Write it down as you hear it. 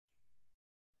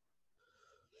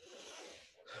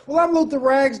Well, I'm Luther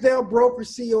Ragsdale, broker,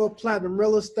 CEO of Platinum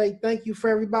Real Estate. Thank you for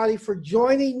everybody for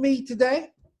joining me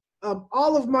today.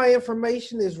 All of my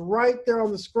information is right there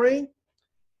on the screen.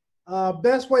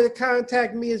 Best way to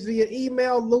contact me is via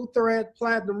email,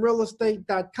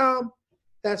 luther@platinumrealestate.com.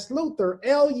 That's Luther,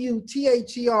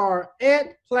 Luther,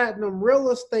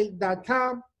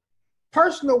 @platinumrealestate.com.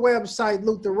 Personal website,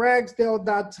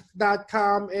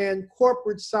 lutherragsdale.com, and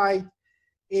corporate site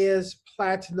is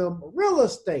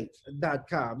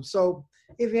platinumrealestate.com. So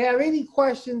if you have any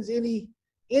questions, any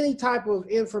type of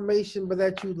information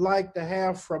that you'd like to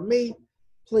have from me,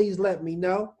 please let me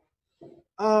know.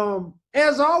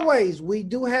 As always, we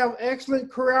do have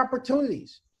excellent career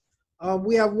opportunities.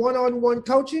 We have one-on-one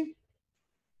coaching.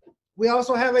 We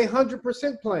also have a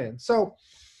 100% plan. So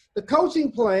the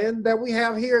coaching plan that we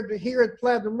have here at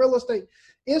Platinum Real Estate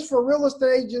is for real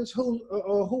estate agents who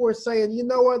are saying, you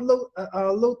know what,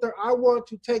 Luther, I want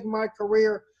to take my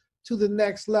career to the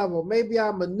next level. Maybe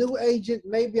I'm a new agent,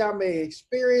 maybe I'm an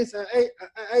experienced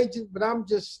agent, but I'm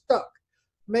just stuck.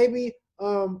 Maybe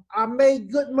I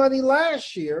made good money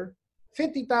last year,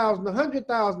 $50,000,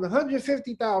 $100,000,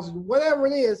 $150,000, whatever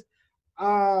it is,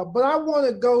 but I want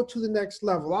to go to the next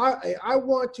level. I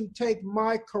want to take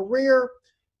my career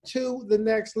to the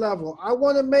next level. I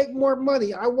want to make more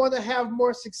money. I want to have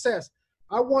more success.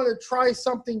 I want to try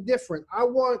something different. I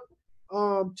want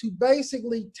to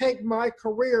basically take my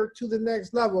career to the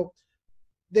next level.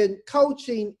 Then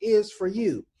coaching is for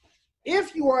you.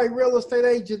 If you are a real estate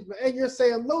agent and you're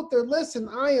saying, Luther, listen,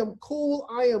 I am cool,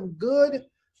 I am good,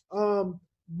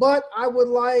 but I would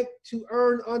like to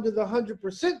earn under the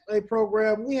 100%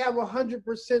 program, we have a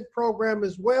 100% program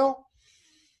as well.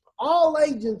 All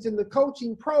agents in the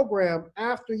coaching program,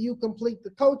 after you complete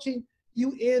the coaching,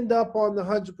 you end up on the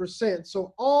 100%.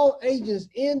 So all agents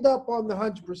end up on the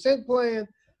 100% plan,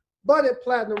 but at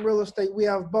Platinum Real Estate, we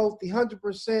have both the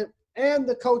 100% and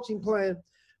the coaching plan.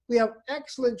 We have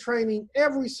excellent training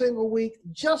every single week,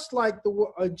 just like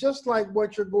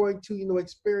what you're going to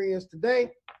experience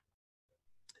today.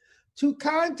 To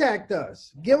contact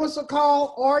us, give us a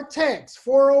call or text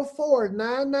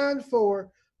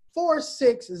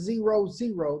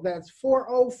 404-994-4600. That's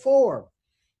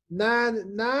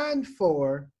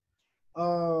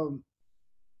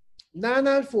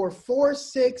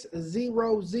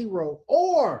 404-994-4600.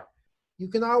 Or you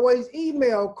can always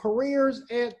email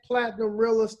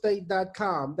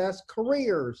careers@platinumrealestate.com. That's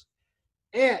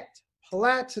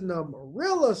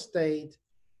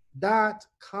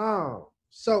careers@platinumrealestate.com.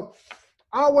 So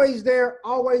always there,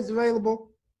 always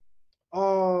available.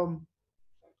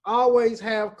 Always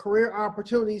have career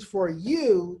opportunities for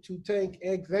you to take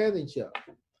advantage of.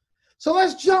 So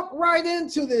let's jump right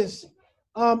into this.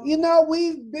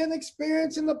 We've been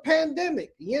experiencing the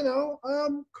pandemic,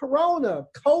 Corona,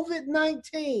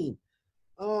 COVID-19.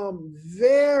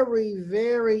 Very,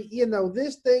 very,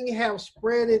 this thing has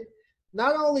spread it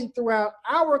not only throughout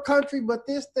our country, but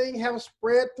this thing has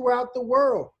spread throughout the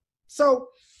world. So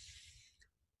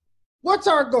what's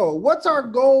our goal? What's our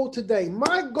goal today?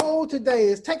 My goal today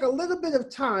is take a little bit of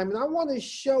time, and I want to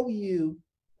show you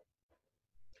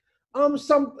some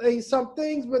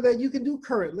things that you can do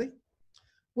currently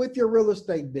with your real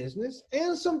estate business,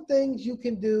 and some things you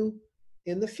can do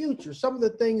in the future. Some of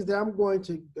the things that I'm going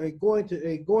to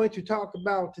talk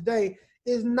about today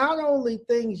is not only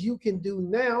things you can do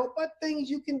now, but things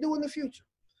you can do in the future.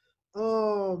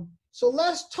 So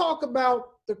let's talk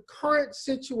about the current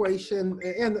situation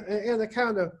and the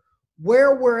kind of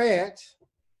where we're at,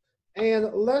 and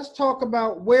let's talk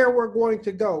about where we're going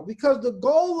to go. Because the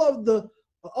goal of the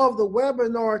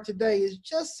webinar today is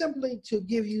just simply to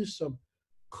give you some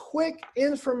quick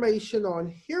information on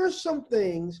here's some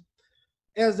things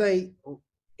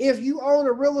if you own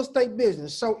a real estate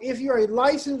business. So if you're a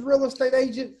licensed real estate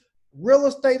agent, real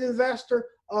estate investor,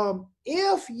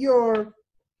 if you're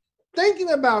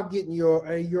thinking about getting your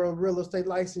real estate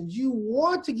license, you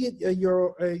want to get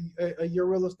your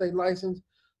real estate license,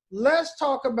 let's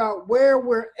talk about where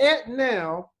we're at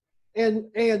now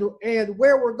and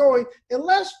where we're going, and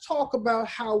let's talk about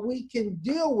how we can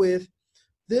deal with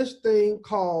this thing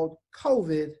called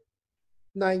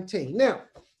COVID-19. Now,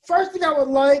 first thing I would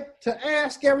like to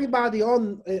ask everybody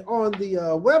on the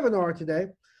webinar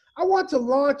today, I want to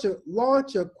launch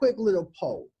a quick little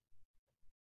poll.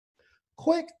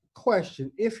 Quick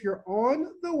question. If you're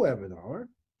on the webinar,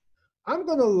 I'm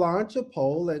going to launch a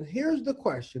poll, and here's the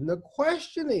question. The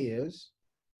question is,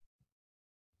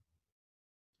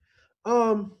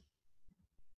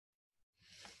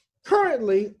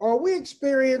 currently, are we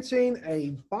experiencing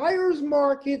a buyer's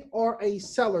market or a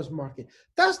seller's market?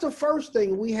 That's the first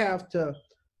thing we have to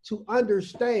to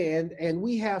understand and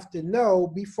we have to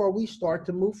know before we start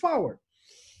to move forward.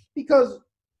 Because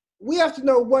we have to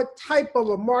know what type of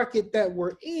a market that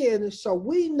we're in so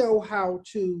we know how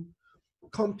to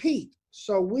compete.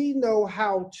 So we know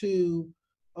how to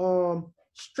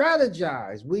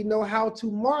strategize. We know how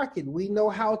to market. We know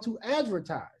how to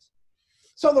advertise.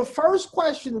 So the first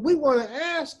question we want to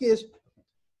ask is,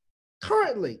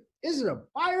 currently, is it a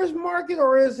buyer's market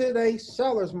or is it a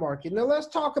seller's market? Now let's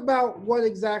talk about what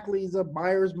exactly is a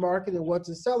buyer's market and what's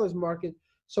a seller's market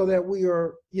so that we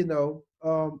are,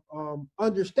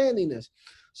 understanding this.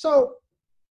 So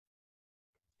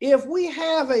if we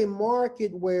have a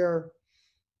market where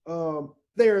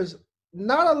there's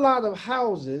not a lot of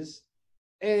houses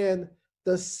and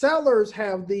the sellers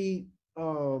have the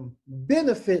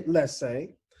benefit, let's say,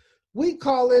 we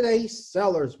call it a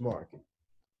seller's market.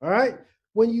 All right.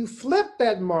 When you flip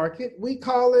that market, we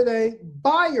call it a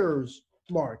buyer's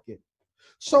market.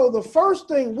 So the first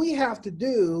thing we have to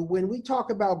do when we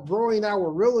talk about growing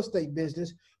our real estate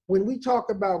business, when we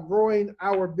talk about growing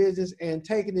our business and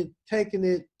taking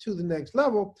it to the next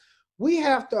level, we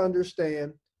have to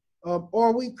understand,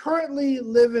 are we currently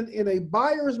living in a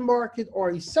buyer's market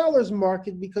or a seller's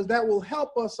market? Because that will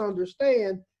help us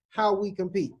understand how we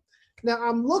compete. Now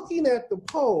I'm looking at the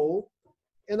poll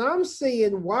and I'm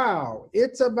seeing, wow,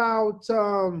 it's about,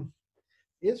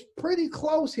 it's pretty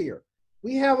close here.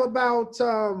 We have about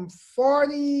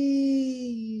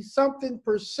 40 something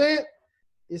percent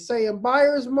is saying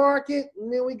buyer's market.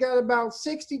 And then we got about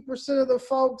 60% of the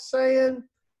folks saying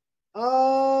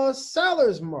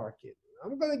seller's market.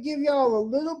 I'm going to give y'all a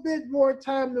little bit more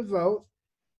time to vote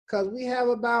because we have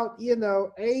about,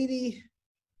 80%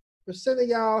 of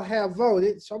y'all have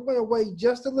voted. So I'm going to wait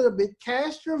just a little bit.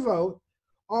 Cast your vote.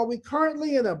 Are we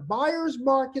currently in a buyer's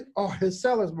market or a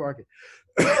seller's market?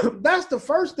 That's the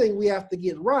first thing we have to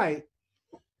get right,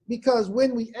 because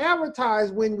when we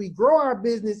advertise, when we grow our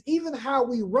business, even how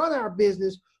we run our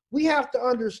business, we have to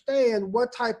understand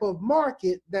what type of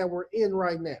market that we're in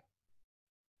right now.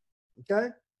 Okay?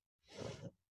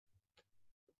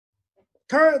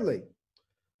 Currently,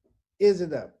 is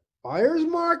it a buyer's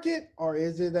market or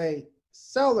is it a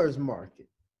seller's market?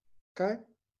 Okay?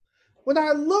 When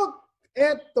I look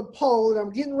at the poll, and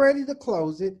I'm getting ready to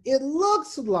close it, it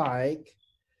looks like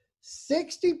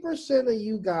 60% of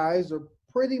you guys are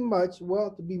pretty much, well,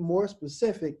 to be more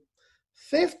specific,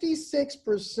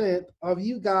 56% of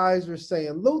you guys are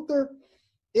saying, Luther,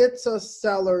 it's a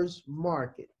seller's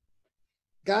market.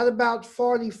 Got about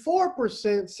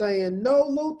 44% saying, no,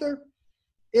 Luther,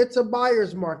 it's a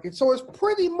buyer's market. So it's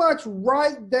pretty much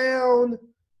right down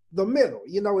the middle.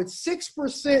 It's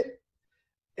 6%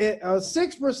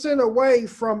 away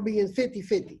from being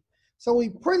 50-50. So we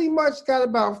pretty much got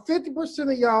about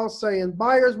 50% of y'all saying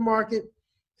buyer's market,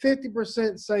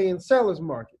 50% saying seller's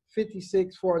market,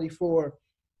 56-44.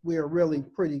 We are really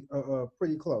pretty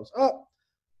close.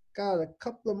 Got a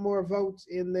couple of more votes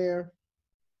in there.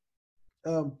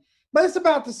 But it's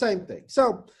about the same thing.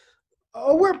 So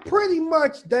we're pretty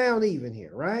much down even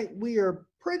here, right? We are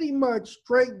pretty much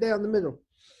straight down the middle.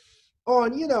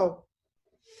 On,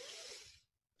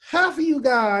 half of you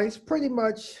guys, pretty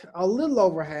much a little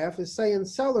over half, is saying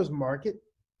seller's market.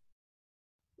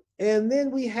 And then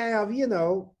we have,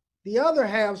 the other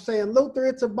half saying, Luther,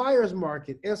 it's a buyer's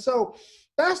market. And so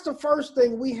that's the first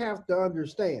thing we have to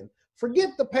understand.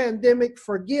 Forget the pandemic,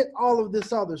 forget all of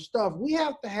this other stuff. We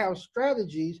have to have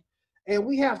strategies and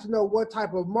we have to know what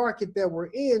type of market that we're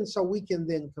in so we can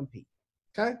then compete.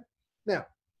 Okay? Now,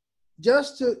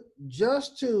 just to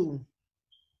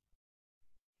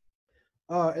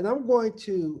and I'm going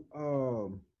to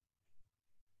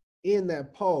end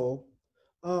that poll.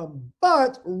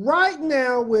 But right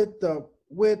now with the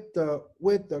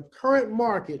current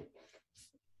market,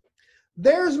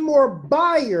 there's more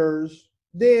buyers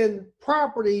than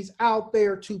properties out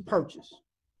there to purchase.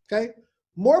 Okay?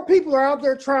 More people are out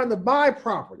there trying to buy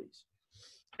properties.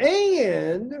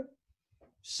 And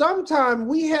sometimes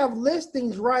we have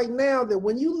listings right now that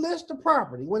when you list a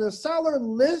property, when a seller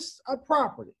lists a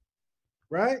property,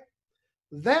 right,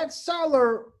 that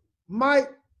seller might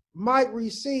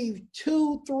receive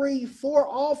 2, 3, 4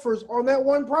 offers on that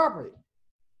one property.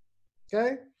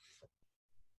 Okay?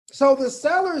 So the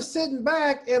seller is sitting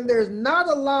back and there's not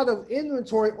a lot of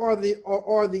inventory, or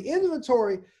the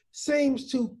inventory seems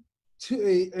to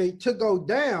go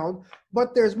down,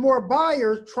 but there's more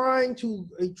buyers trying to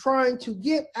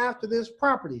get after this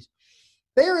properties.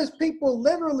 There is people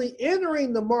literally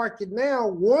entering the market now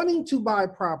wanting to buy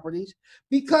properties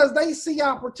because they see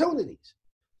opportunities.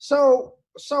 So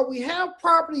we have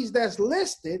properties that's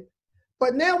listed,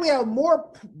 But now we have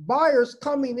more buyers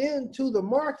coming into the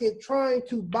market trying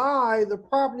to buy the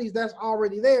properties that's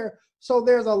already there. So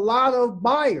there's a lot of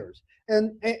buyers.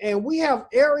 And we have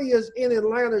areas in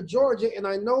Atlanta, Georgia, and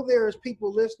I know there's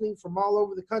people listening from all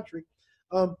over the country.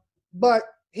 But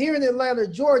here in Atlanta,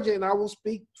 Georgia, and I will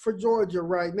speak for Georgia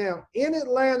right now, in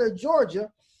Atlanta,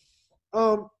 Georgia,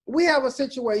 we have a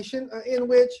situation in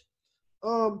which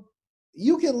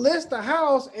you can list a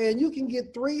house and you can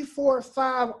get 3, 4,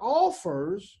 5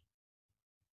 offers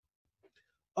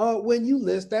when you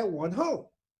list that one home.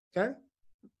 Okay.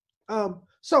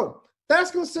 So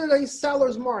that's considered a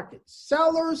seller's market.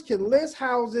 Sellers can list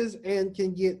houses and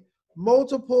can get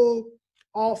multiple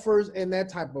offers and that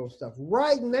type of stuff.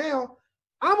 Right now,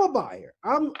 I'm a buyer.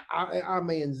 I'm an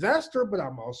investor, but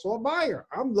I'm also a buyer.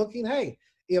 I'm looking, hey,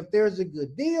 if there's a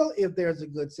good deal, if there's a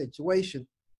good situation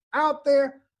out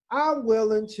there, I'm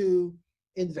willing to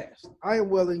invest. I am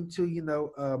willing to,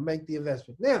 make the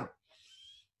investment. Now,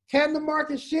 can the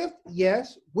market shift?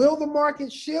 Yes. Will the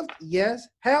market shift? Yes.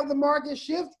 Have the market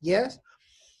shift? Yes.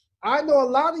 I know a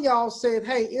lot of y'all said,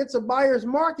 hey, it's a buyer's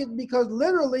market because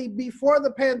literally before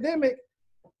the pandemic,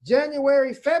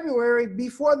 January, February,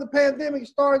 before the pandemic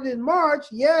started in March,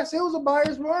 yes, it was a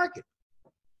buyer's market.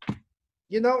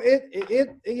 It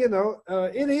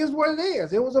is what it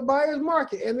is. It was a buyer's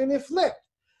market, and then it flipped.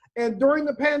 And during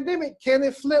the pandemic, can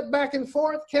it flip back and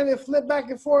forth? Can it flip back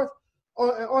and forth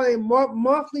on a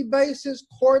monthly basis,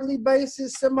 quarterly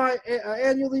basis,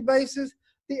 semi-annually basis?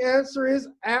 The answer is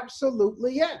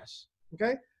absolutely yes.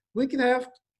 Okay, we can have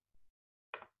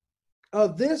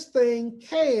this thing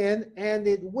can and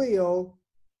it will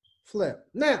flip.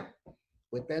 Now,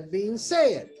 with that being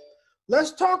said,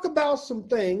 let's talk about some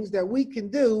things that we can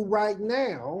do right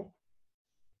now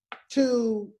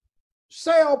to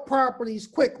sell properties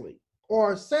quickly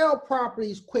or sell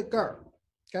properties quicker.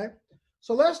 Okay,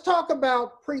 so let's talk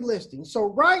about pre-listing. So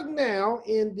right now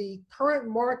in the current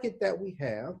market that we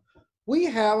have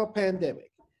a pandemic.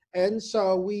 And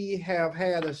so we have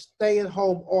had a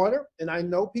stay-at-home order, and I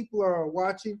know people are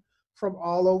watching from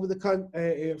all over the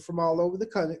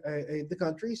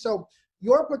country. So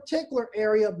your particular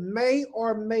area may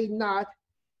or may not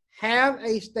have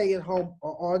a stay-at-home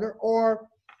order, or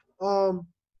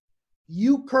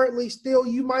you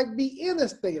might be in a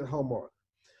stay-at-home order.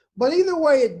 But either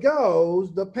way it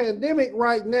goes, the pandemic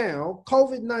right now,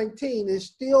 COVID-19, is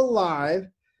still live.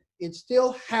 It's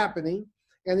still happening.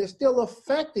 And it's still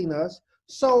affecting us,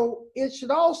 so it should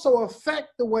also affect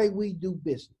the way we do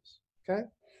business, okay?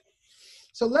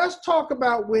 So let's talk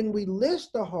about when we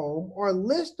list a home or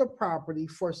list a property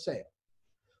for sale.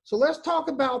 So let's talk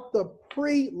about the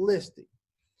pre-listing.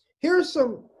 Here's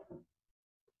some,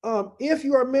 if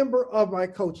you are a member of my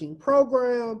coaching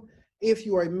program, if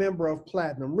you are a member of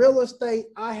Platinum Real Estate,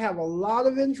 I have a lot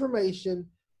of information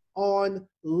on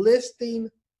listing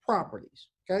properties,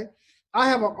 okay? I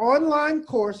have an online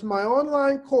course. My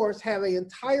online course have an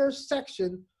entire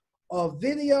section of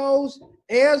videos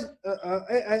as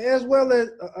well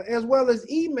as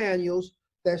e-manuals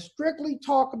that strictly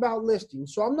talk about listing.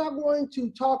 So I'm not going to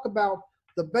talk about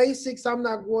the basics. I'm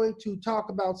not going to talk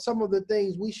about some of the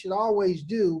things we should always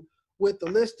do with the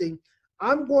listing.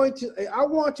 I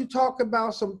want to talk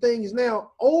about some things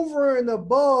now over and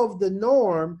above the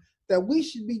norm that we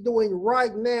should be doing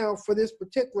right now for this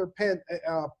particular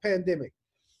pandemic.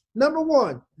 Number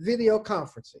one, video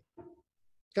conferencing,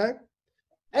 okay?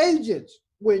 Agents,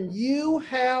 when you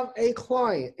have a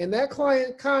client and that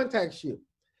client contacts you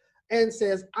and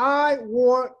says, I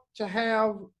want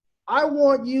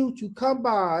you to come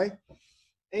by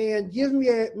and give me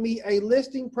a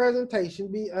listing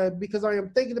presentation because I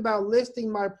am thinking about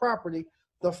listing my property.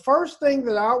 The first thing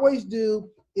that I always do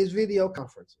is video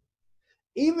conferencing.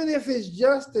 Even if it's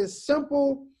just as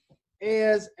simple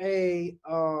as a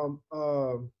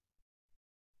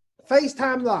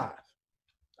FaceTime Live,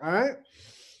 all right?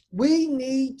 We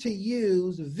need to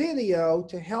use video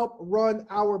to help run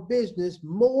our business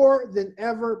more than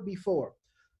ever before.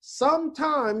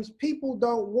 Sometimes people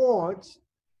don't want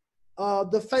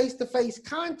the face-to-face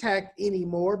contact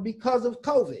anymore because of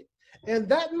COVID. And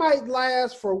that might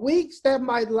last for weeks, that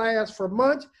might last for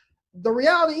months. The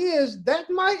reality is that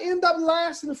might end up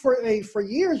lasting for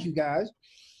years, you guys.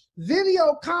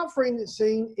 Video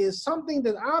conferencing is something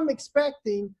that I'm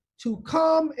expecting to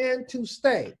come and to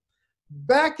stay.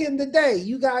 Back in the day,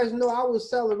 you guys know I was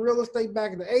selling real estate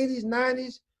back in the 80s,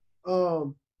 90s,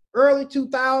 early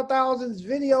 2000s.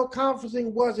 Video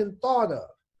conferencing wasn't thought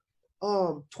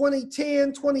of.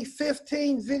 2010,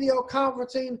 2015, video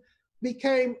conferencing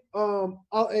became a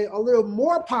little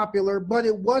more popular, but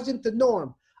it wasn't the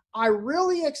norm. I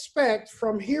really expect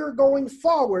from here going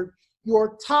forward,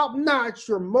 your top-notch,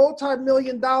 your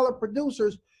multi-million-dollar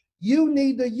producers, you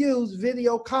need to use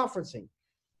video conferencing.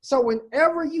 So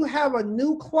whenever you have a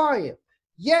new client,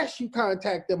 yes, you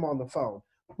contact them on the phone,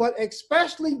 but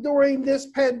especially during this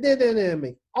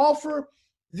pandemic, offer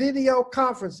video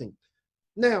conferencing.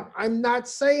 Now, I'm not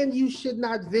saying you should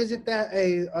not visit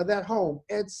that home.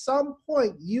 At some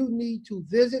point, you need to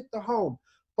visit the home.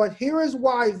 But here is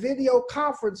why video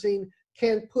conferencing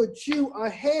can put you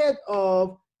ahead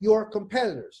of your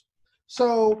competitors.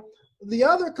 So the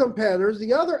other competitors,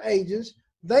 the other agents,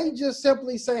 they just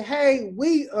simply say, hey,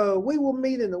 we will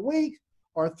meet in a week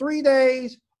or 3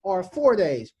 days or 4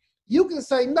 days. You can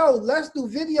say, no, let's do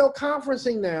video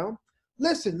conferencing now.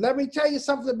 Listen, let me tell you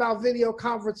something about video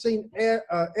conferencing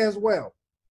as well.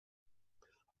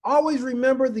 Always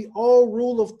remember the old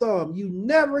rule of thumb. You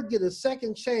never get a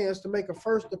second chance to make a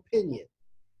first opinion.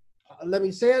 Let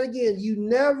me say it again. You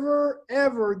never,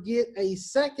 ever get a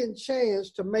second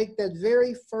chance to make that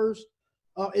very first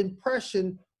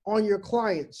impression on your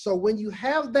client. So when you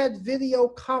have that video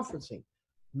conferencing,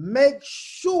 make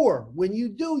sure when you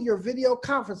do your video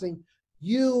conferencing,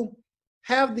 you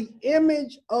have the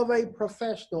image of a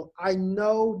professional. I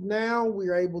know now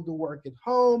we're able to work at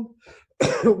home.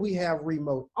 We have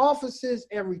remote offices.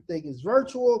 Everything is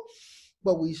virtual,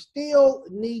 but we still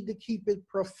need to keep it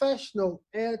professional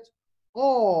at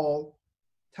all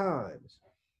times.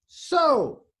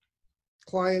 So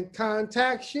client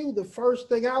contacts you. The first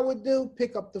thing I would do,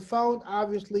 pick up the phone.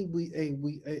 Obviously,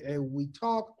 we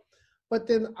talk. But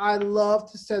then I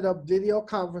love to set up video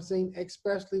conferencing,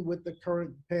 especially with the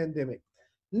current pandemic.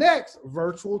 Next,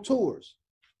 virtual tours.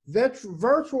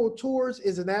 Virtual tours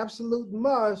is an absolute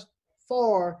must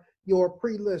for your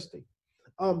pre-listing.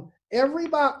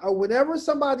 Whenever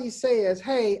somebody says,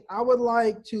 hey, I would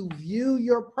like to view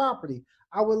your property,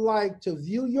 I would like to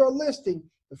view your listing,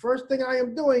 the first thing I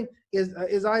am doing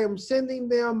is I am sending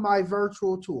them my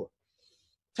virtual tour.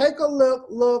 Take a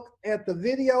look at the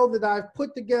video that I've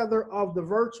put together of the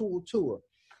virtual tour.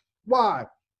 Why?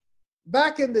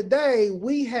 Back in the day,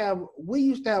 we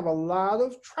used to have a lot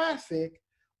of traffic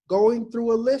going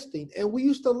through a listing, and we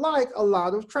used to like a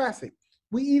lot of traffic.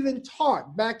 We even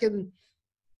taught back in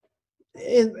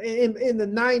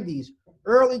the 90s,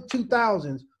 early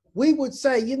 2000s, we would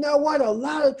say, you know what, a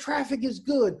lot of traffic is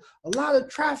good. A lot of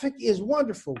traffic is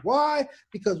wonderful. Why?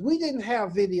 Because we didn't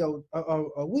have video,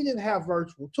 we didn't have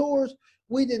virtual tours.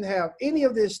 We didn't have any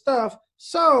of this stuff.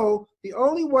 So the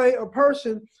only way a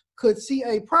person could see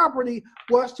a property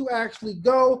was to actually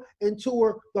go and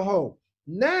tour the home.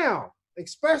 Now,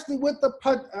 especially with the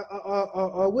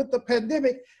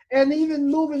pandemic, and even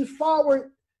moving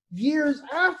forward years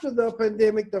after the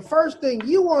pandemic, the first thing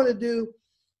you want to do,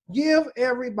 give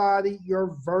everybody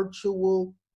your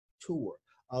virtual tour.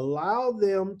 Allow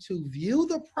them to view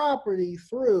the property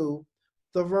through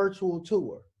the virtual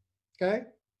tour, okay?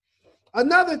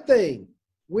 Another thing,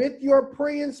 with your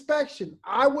pre-inspection,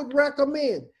 I would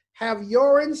recommend have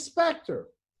your inspector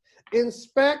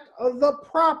inspect the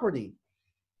property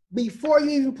before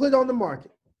you even put it on the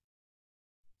market.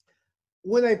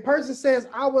 When a person says,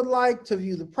 I would like to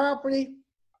view the property,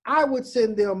 I would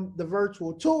send them the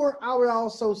virtual tour. I would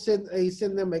also send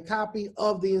them a copy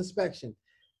of the inspection.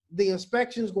 The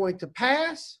inspection is going to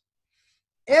pass.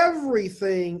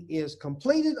 Everything is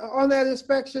completed on that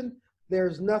inspection.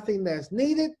 There's nothing that's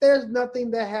needed. There's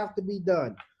nothing that has to be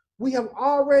done. We have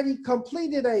already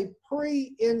completed a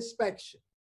pre-inspection.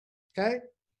 Okay,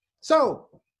 so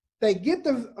they get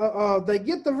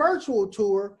the virtual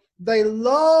tour. They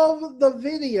love the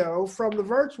video from the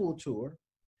virtual tour.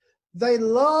 They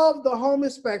love the home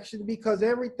inspection because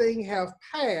everything has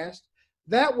passed.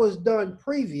 That was done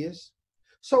previous.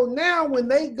 So now when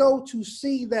they go to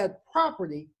see that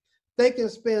property, they can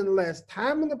spend less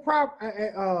time in the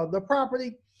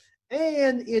property,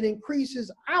 and it increases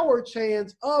our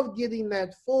chance of getting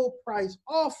that full price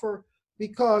offer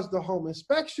because the home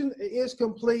inspection is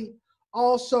complete.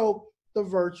 Also, the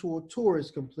virtual tour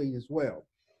is complete as well.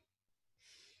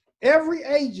 Every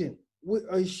agent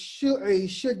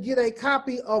should get a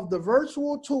copy of the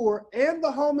virtual tour and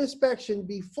the home inspection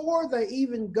before they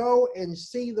even go and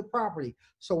see the property.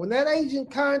 So when that agent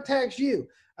contacts you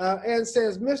and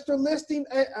says, Mr. Listing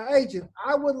Agent,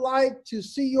 I would like to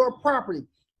see your property,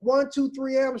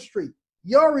 123 Elm Street,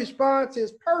 your response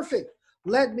is perfect.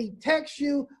 Let me text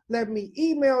you, let me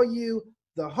email you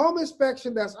the home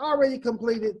inspection that's already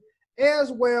completed,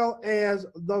 as well as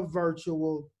the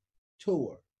virtual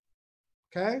tour.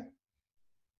 Okay?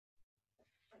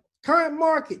 Current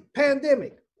market,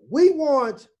 pandemic. We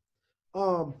want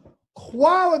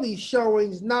quality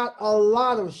showings, not a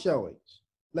lot of showings.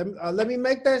 Let me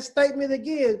make that statement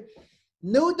again.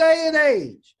 New day and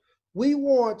age. We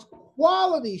want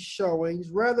quality showings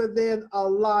rather than a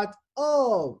lot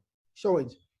of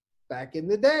showings. Back in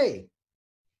the day,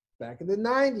 back in the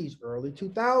 90s, early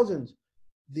 2000s,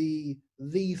 the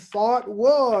thought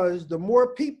was the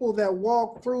more people that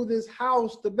walk through this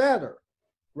house, the better,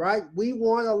 right? We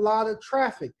want a lot of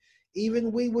traffic.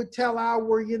 Even we would tell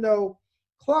our,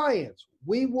 clients,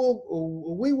 we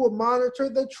will monitor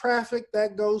the traffic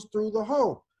that goes through the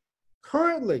home.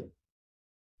 Currently,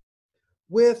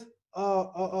 with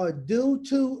due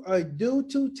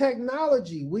to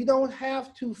technology, we don't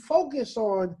have to focus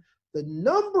on the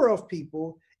number of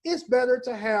people. It's better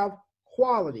to have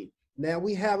quality. Now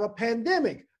we have a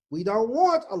pandemic. We don't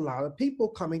want a lot of people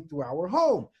coming through our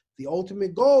home. The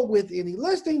ultimate goal with any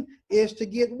listing is to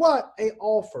get what? An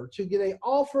offer, to get an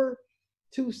offer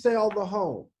to sell the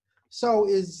home. So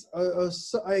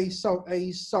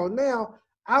so now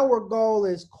our goal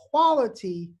is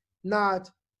quality, not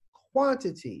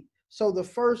quantity. So the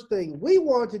first thing we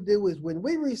want to do is when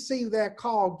we receive that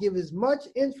call, give as much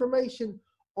information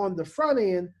on the front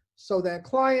end so that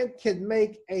client can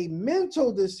make a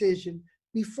mental decision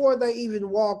before they even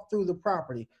walk through the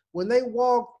property. When they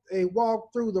walk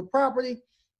through the property,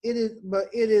 it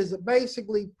is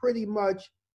basically pretty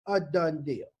much a done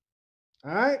deal.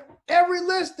 All right. Every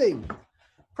listing,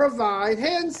 provide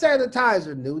hand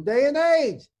sanitizer, new day and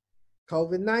age,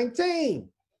 COVID-19.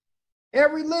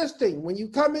 Every listing, when you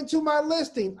come into my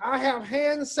listing, I have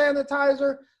hand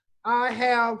sanitizer, I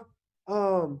have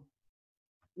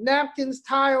napkins,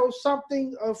 tiles,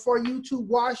 something for you to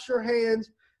wash your hands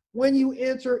when you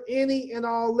enter any and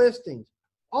all listings.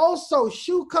 Also,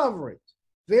 shoe coverings,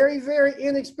 very, very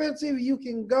inexpensive. You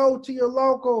can go to your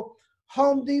local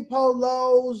Home Depot,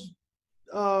 Lowe's,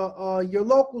 your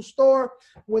local store.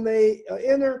 When they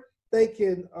enter, they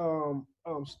can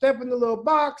step in the little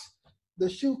box. The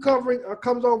shoe covering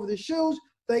comes over the shoes.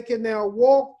 They can now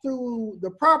walk through the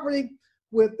property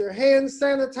with their hands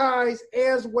sanitized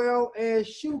as well as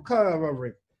shoe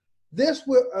covering. This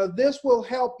will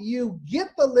help you get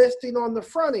the listing on the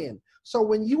front end. So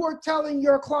when you are telling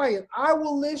your client, I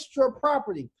will list your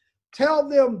property, tell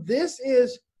them this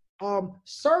is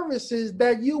services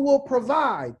that you will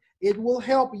provide. It will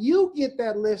help you get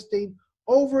that listing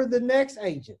over the next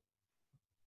agent.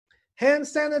 Hand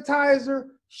sanitizer,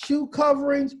 shoe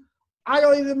coverings. I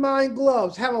don't even mind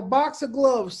gloves. Have a box of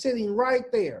gloves sitting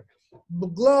right there. The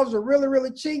gloves are really,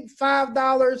 really cheap,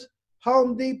 $5,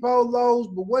 Home Depot, Lowe's,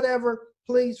 but whatever,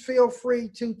 please feel free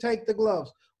to take the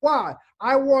gloves. Why?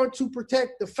 I want to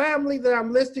protect the family that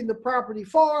I'm listing the property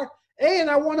for, and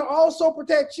I want to also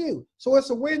protect you. So it's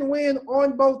a win-win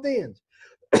on both ends.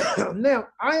 Now,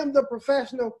 I am the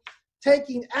professional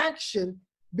taking action,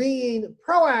 being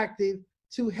proactive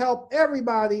to help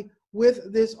everybody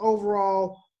with this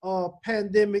overall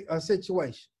pandemic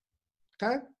situation.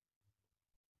 Okay?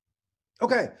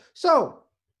 Okay, so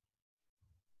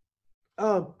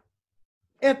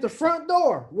at the front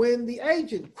door, when the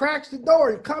agent cracks the door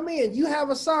and come in, you have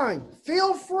a sign.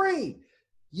 Feel free.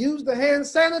 Use the hand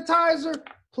sanitizer.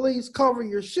 Please cover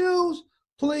your shoes.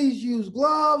 Please use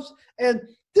gloves. And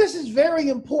this is very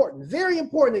important,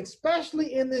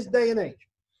 especially in this day and age.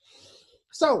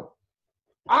 So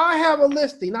I have a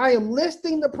listing. I am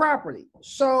listing the property.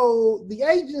 So the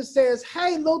agent says,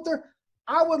 hey, Luther,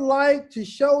 I would like to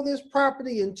show this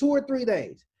property in 2 or 3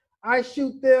 days. I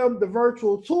shoot them the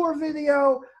virtual tour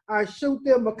video. I shoot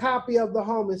them a copy of the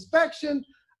home inspection.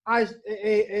 I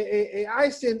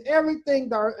send everything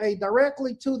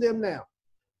directly to them now.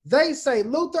 They say,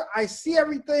 Luther, I see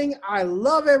everything. I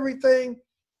love everything.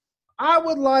 I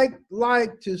would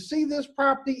like to see this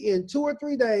property in 2 or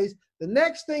 3 days. The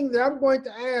next thing that I'm going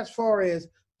to ask for is,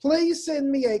 please send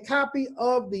me a copy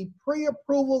of the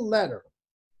pre-approval letter.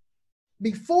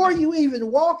 Before you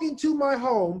even walk into my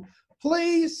home,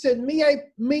 please send me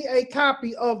a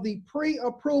copy of the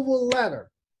pre-approval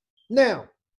letter. Now,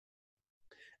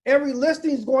 every listing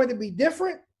is going to be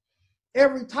different.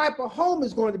 Every type of home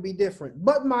is going to be different.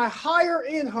 But my higher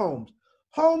end homes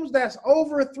that's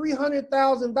over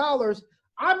 $300,000,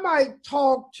 I might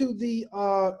talk to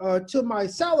to my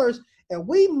sellers, and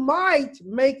we might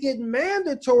make it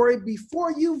mandatory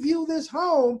before you view this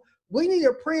home. We need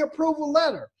a pre-approval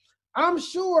letter. I'm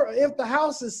sure if the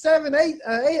house is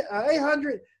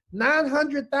 $800,000,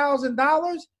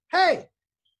 $900,000, hey,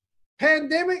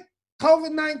 pandemic,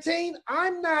 COVID-19,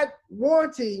 I'm not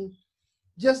wanting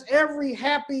just every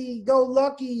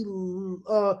happy-go-lucky,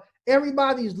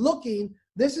 everybody's looking.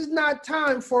 This is not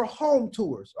time for home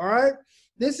tours, all right?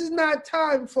 This is not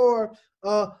time for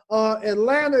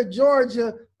Atlanta,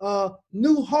 Georgia,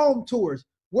 new home tours.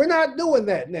 We're not doing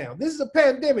that now. This is a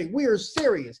pandemic. We are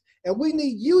serious, and we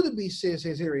need you to be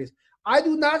serious. I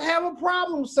do not have a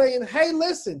problem saying, hey,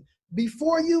 listen,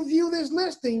 before you view this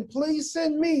listing, please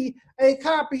send me a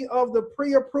copy of the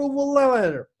pre-approval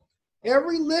letter.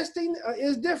 Every listing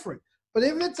is different, but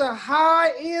if it's a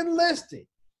high-end listing,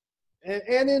 and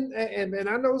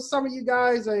I know some of you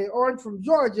guys aren't from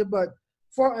Georgia, but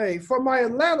for my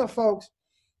Atlanta folks,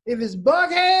 if it's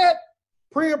Buckhead,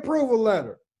 pre-approval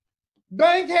letter.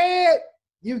 Bankhead,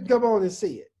 you can come on and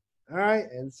see it. All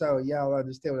right. And so y'all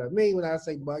understand what I mean when I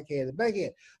say Buckhead and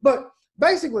Bankhead. But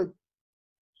basically,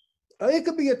 it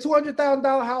could be a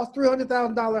 $200,000 house,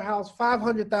 $300,000 house,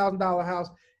 $500,000 house.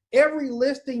 Every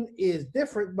listing is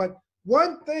different. But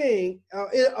one thing,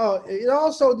 it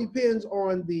also depends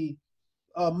on the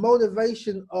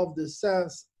motivation of the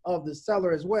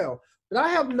seller as well. But I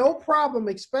have no problem,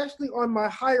 especially on my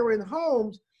higher end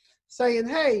homes, saying,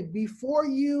 hey, before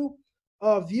you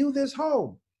view this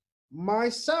home, my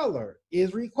seller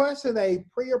is requesting a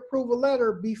pre-approval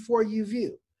letter before you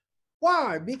view.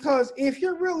 Why? Because if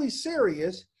you're really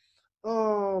serious,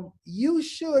 you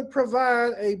should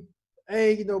provide a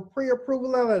pre-approval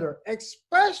letter,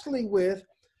 especially with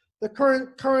the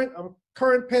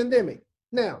current pandemic.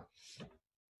 Now,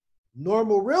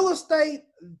 normal real estate,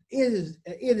 it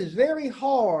is very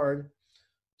hard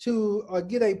to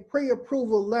get a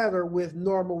pre-approval letter with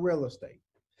normal real estate.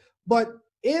 But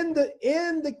in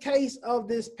the case of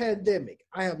this pandemic,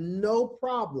 I have no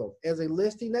problem as a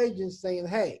listing agent saying,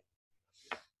 hey,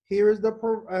 here's the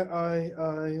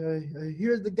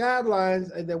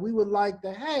guidelines that we would like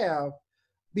to have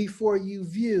before you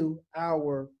view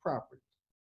our property.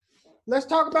 Let's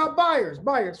talk about buyers.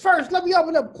 First, let me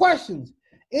open up questions.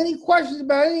 Any questions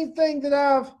about anything that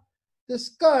I've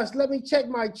discussed? Let me check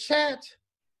my chat.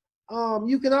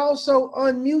 You can also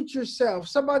unmute yourself.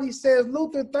 Somebody says,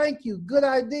 Luther, thank you. Good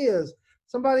ideas.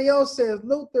 Somebody else says,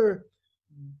 Luther,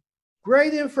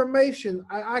 great information.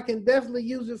 I can definitely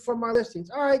use it for my listings.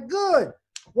 All right, good.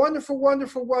 Wonderful,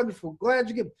 wonderful, wonderful. Glad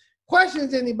you get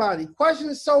questions, anybody?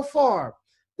 Questions so far?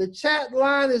 The chat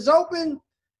line is open,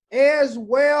 as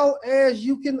well as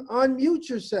you can unmute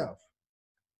yourself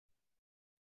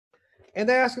and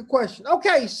ask a question.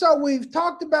 Okay, so we've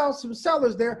talked about some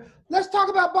sellers there. Let's talk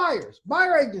about buyers,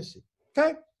 buyer agency,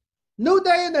 okay? New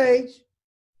day and age.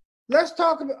 Let's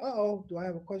talk about, do I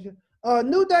have a question?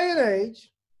 New day and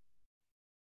age.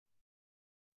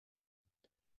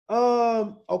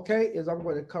 Okay, I'm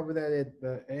going to cover that at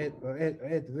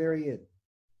the very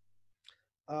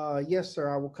end. Yes, sir,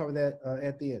 I will cover that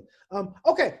at the end.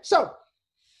 Okay, so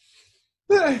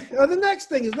the next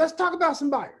thing is let's talk about some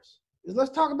buyers.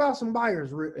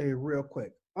 Real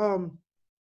quick.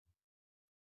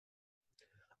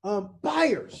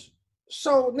 Buyers.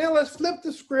 So now let's flip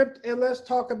the script and let's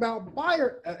talk about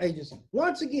buyer agency.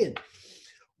 Once again,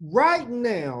 right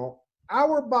now,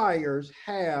 our buyers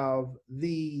have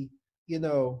the,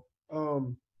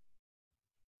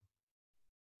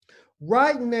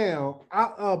 right now,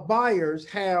 buyers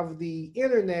have the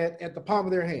internet at the palm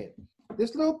of their hand.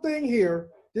 This little thing here,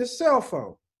 this cell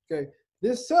phone, okay?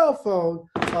 This cell phone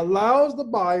allows the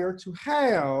buyer to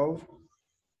have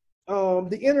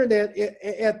the internet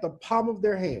at the palm of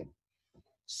their hand.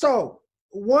 So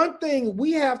one thing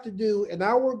we have to do, and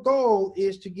our goal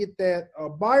is to get that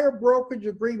buyer brokerage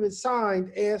agreement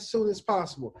signed as soon as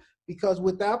possible. Because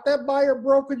without that buyer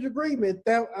brokerage agreement,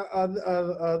 that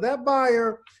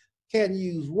buyer can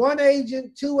use one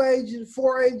agent, two agents,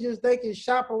 four agents. They can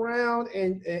shop around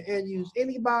and use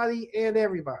anybody and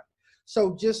everybody.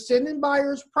 So just sending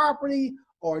buyers property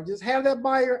or just have that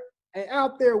buyer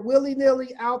out there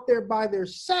willy-nilly out there by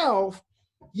themselves,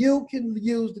 you can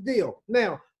use the deal.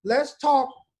 Now, let's talk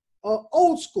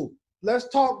old school. Let's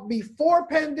talk before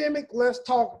pandemic. Let's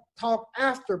talk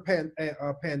after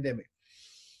pandemic.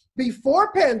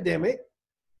 Before pandemic,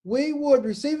 we would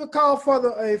receive a call from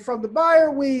the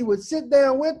buyer. We would sit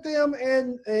down with them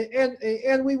and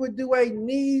we would do a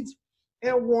needs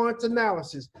and wants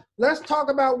analysis. Let's talk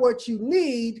about what you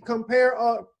need compared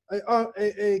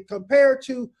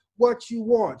to what you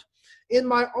want. In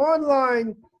my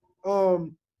online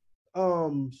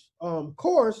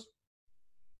course,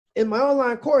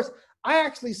 I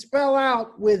actually spell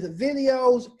out with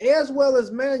videos as well as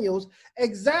manuals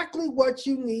exactly what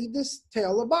you need to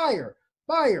tell a buyer.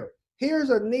 Buyer,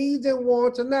 here's a needs and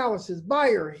wants analysis.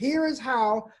 Buyer, here is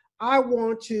how I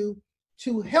want to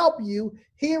help you.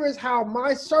 Here is how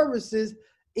my services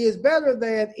is better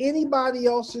than anybody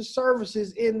else's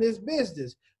services in this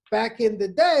business. Back in the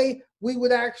day, we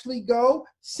would actually go,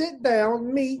 sit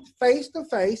down, meet face to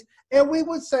face, and we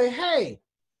would say, hey,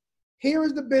 here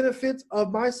is the benefits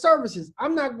of my services.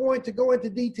 I'm not going to go into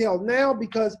detail now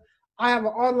because I have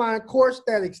an online course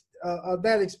that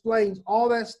explains all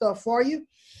that stuff for you.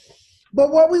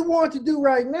 But what we want to do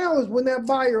right now is when that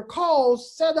buyer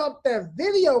calls, set up that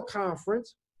video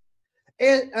conference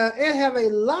and have a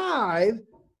live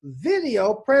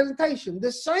video presentation.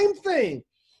 The same thing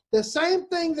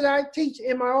that I teach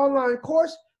in my online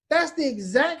course, that's the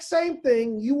exact same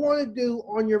thing you want to do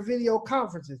on your video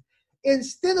conferences.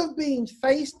 Instead of being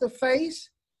face-to-face,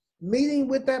 meeting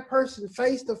with that person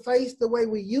face-to-face the way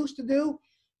we used to do,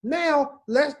 now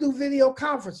let's do video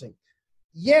conferencing.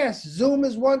 Yes, Zoom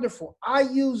is wonderful. I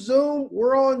use Zoom.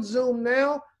 We're on Zoom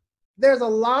now. There's a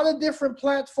lot of different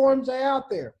platforms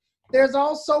out there. There's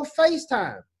also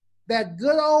FaceTime. That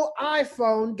good old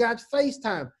iPhone got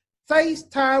FaceTime.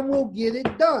 FaceTime will get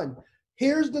it done.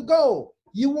 Here's the goal.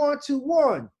 You want to,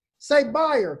 one, say,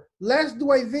 buyer, let's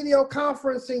do a video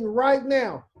conferencing right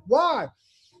now. Why?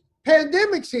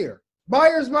 Pandemic's here.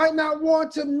 Buyers might not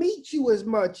want to meet you as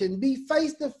much and be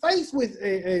face-to-face with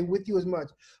you as much.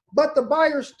 But the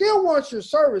buyer still wants your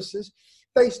services.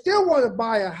 They still want to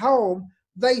buy a home.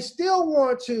 They still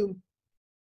want to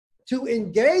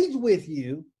engage with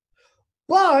you.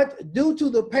 But due to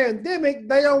the pandemic,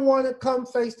 they don't want to come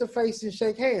face-to-face and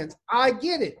shake hands. I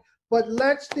get it. But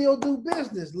let's still do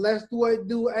business. Let's do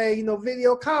a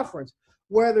video conference.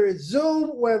 Whether it's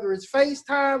Zoom, whether it's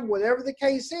FaceTime, whatever the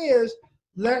case is,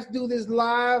 let's do this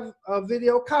live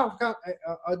video conference.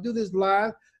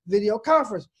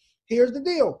 Here's the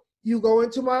deal. You go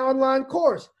into my online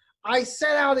course. I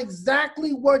set out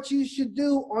exactly what you should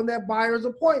do on that buyer's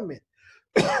appointment.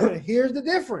 Here's the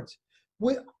difference.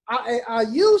 I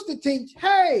used to teach,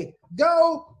 hey,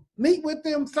 go meet with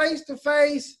them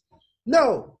face-to-face.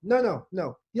 No. You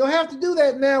don't have to do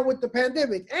that now with the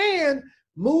pandemic. And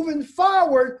moving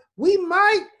forward, we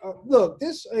might,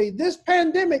 this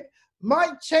pandemic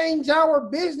might change our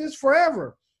business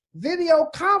forever. Video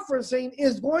conferencing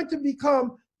is going to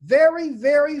become very,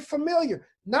 very familiar,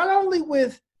 not only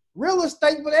with real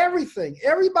estate, but everything.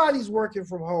 Everybody's working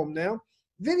from home now.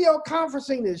 Video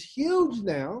conferencing is huge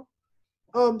now.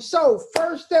 So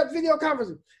first step, video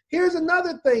conferencing. Here's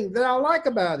another thing that I like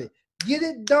about it. Get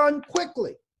it done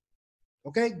quickly.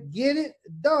 Okay, get it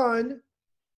done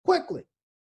quickly.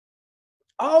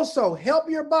 Also, help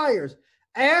your buyers.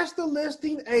 Ask the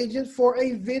listing agent for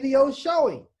a video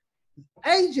showing.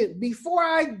 Agent, before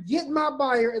I get my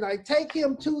buyer and I take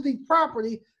him to the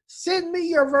property, send me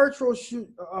your virtual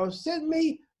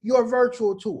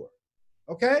tour.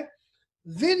 Okay?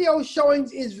 Video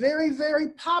showings is very, very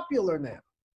popular now.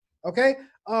 Okay?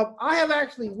 I have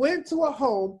actually went to a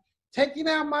home, taking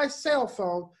out my cell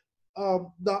phone.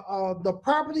 The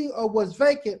property was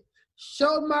vacant.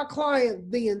 Showed my client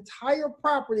the entire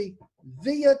property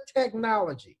via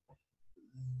technology.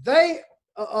 They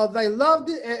loved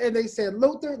it, and they said,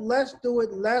 Luther, let's do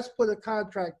it. Let's put a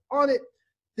contract on it.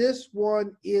 This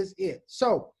one is it.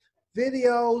 So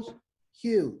videos,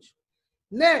 huge.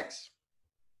 Next,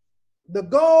 the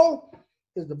goal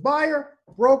is the buyer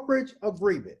brokerage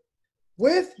agreement.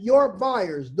 With your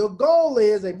buyers, the goal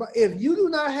is, if you do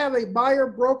not have a buyer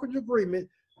brokerage agreement,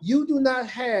 you do not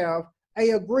have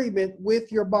an agreement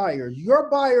with your buyers. Your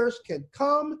buyers can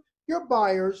come, your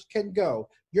buyers can go.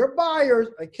 Your buyers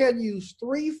can use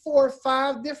 3, 4,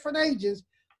 5 different agents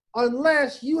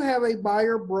unless you have a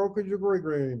buyer brokerage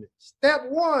agreement. Step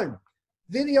 1,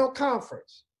 video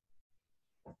conference.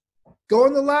 Go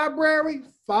in the library,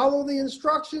 follow the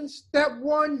instructions. Step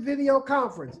 1, video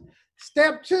conference.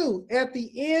 Step 2, at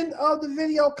the end of the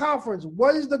video conference,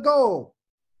 what is the goal?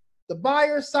 The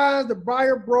buyer signs the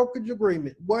buyer brokerage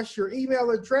agreement. What's your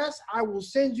email address? I will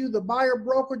send you the buyer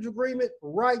brokerage agreement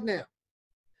right now.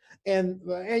 And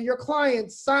your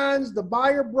client signs the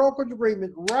buyer brokerage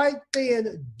agreement right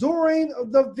then during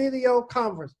the video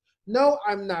conference. No,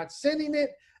 I'm not sending it,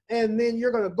 and then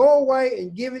you're going to go away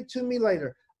and give it to me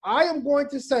later. I am going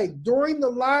to say during the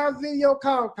live video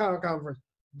conference,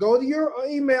 go to your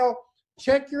email,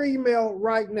 check your email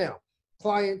right now.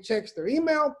 Client checks their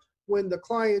email. When the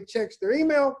client checks their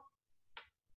email,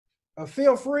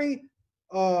 feel free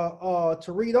to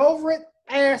read over it,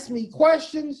 ask me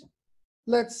questions.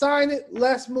 Let's sign it.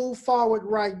 Let's move forward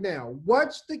right now.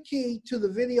 What's the key to the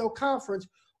video conference?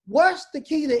 What's the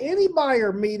key to any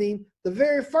buyer meeting? The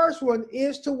very first one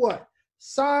is to what?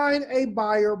 Sign a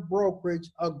buyer brokerage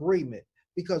agreement,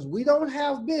 because we don't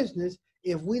have business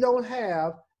if we don't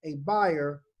have a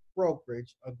buyer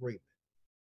brokerage agreement.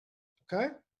 Okay?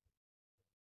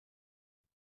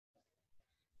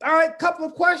 All right, couple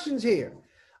of questions here.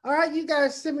 All right, you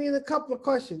guys send me in a couple of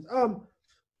questions.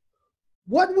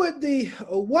 What would the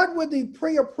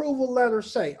pre-approval letter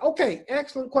say? Okay,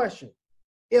 excellent question.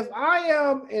 If I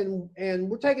am, and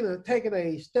we're taking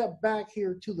a step back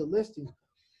here to the listings.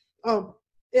 Um,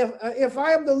 if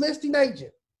I am the listing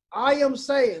agent, I am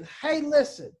saying, hey,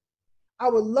 listen, I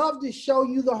would love to show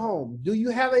you the home. Do you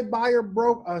have a buyer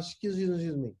excuse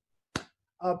me.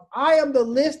 I am the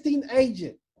listing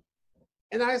agent,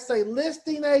 and I say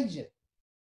listing agent,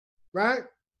 right?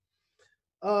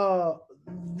 The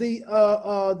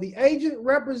agent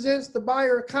represents the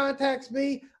buyer, contacts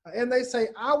me, and they say,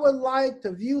 I would like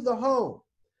to view the home.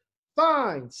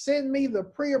 Fine, send me the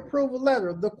pre-approval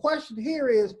letter. The question here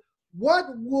is, what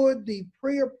would the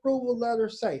pre-approval letter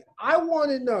say? I want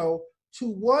to know to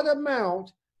what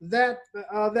amount that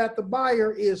the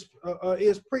buyer is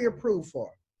pre-approved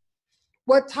for.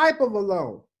 What type of a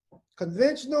loan?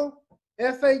 Conventional,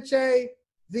 FHA,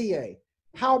 VA.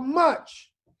 How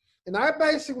much? And I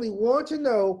basically want to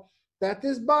know that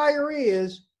this buyer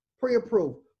is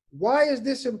pre-approved. Why is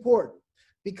this important?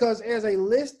 Because as a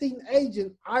listing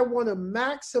agent, I want to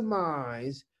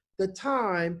maximize the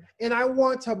time and I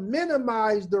want to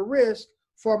minimize the risk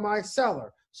for my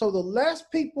seller. So the less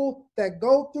people that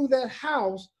go through that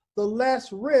house, the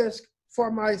less risk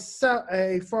for my seller.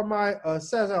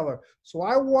 So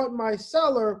I want my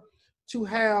seller to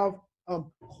have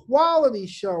quality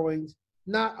showings,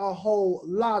 not a whole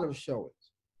lot of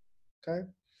showings. Okay.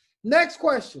 Next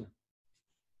question.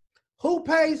 Who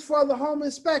pays for the home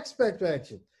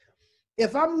inspection?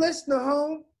 If I'm listing a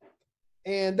home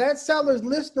and that seller's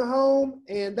listing a home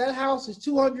and that house is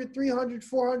 $200,000,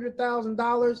 $300,000,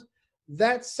 $400,000,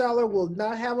 that seller will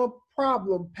not have a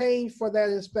problem paying for that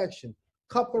inspection.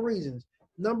 Couple of reasons.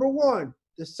 Number one,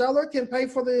 the seller can pay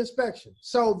for the inspection.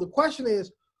 So the question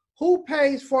is, who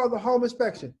pays for the home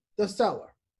inspection? The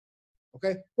seller.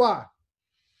 Okay, why?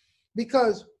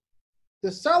 Because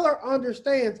the seller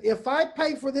understands if I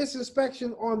pay for this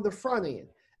inspection on the front end,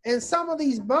 and some of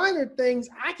these minor things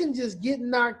I can just get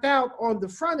knocked out on the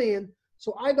front end,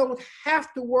 so I don't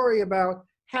have to worry about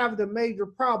having a major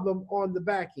problem on the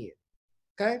back end.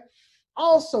 Okay.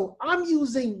 Also, I'm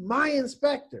using my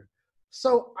inspector.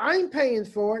 So I'm paying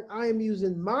for it. I am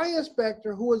using my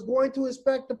inspector who is going to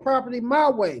inspect the property my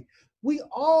way. We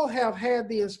all have had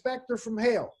the inspector from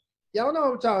hell. Y'all know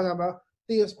what I'm talking about.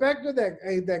 The inspector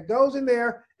that goes in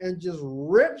there and just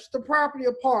rips the property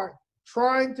apart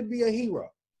trying to be a hero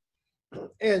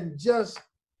and just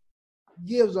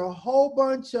gives a whole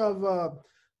bunch of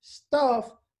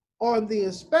stuff on the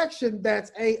inspection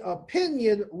that's a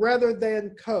opinion rather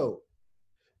than code.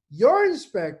 Your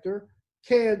inspector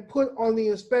can put on the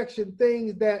inspection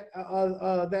things that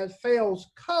that fails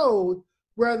code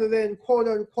rather than quote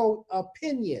unquote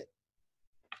opinion.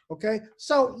 Okay,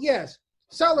 so yes,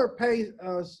 seller pays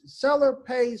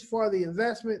for the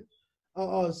investment.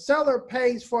 Seller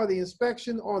pays for the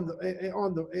inspection on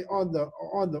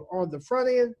the front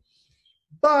end,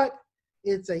 but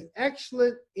it's an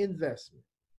excellent investment.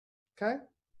 Okay.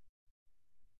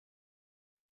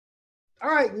 All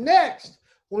right. Next,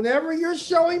 whenever I'm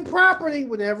showing property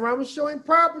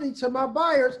to my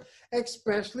buyers,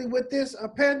 especially with this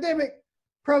pandemic,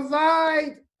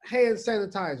 provide hand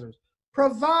sanitizers,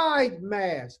 provide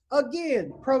masks.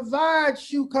 Again, provide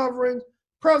shoe coverings,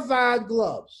 provide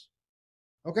gloves.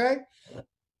 Okay.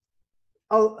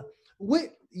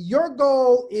 Your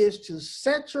goal is to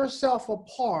set yourself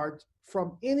apart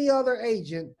from any other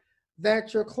agent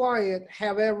that your client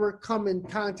have ever come in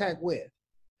contact with.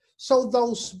 So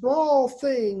those small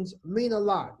things mean a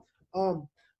lot.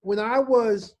 When I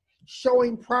was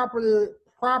showing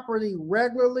property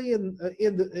regularly in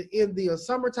the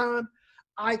summertime,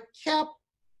 I kept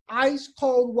ice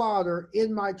cold water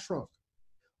in my trunk.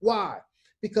 Why?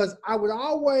 Because I would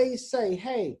always say,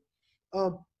 hey,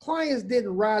 clients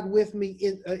didn't ride with me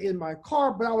in my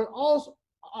car, but I would also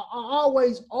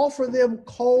always offer them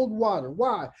cold water.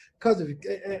 Why? Because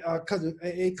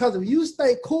if you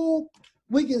stay cool,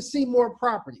 we can see more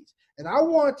properties. And I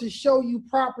want to show you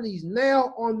properties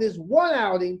now on this one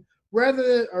outing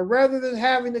rather than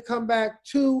having to come back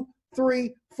 2,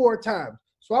 3, 4 times.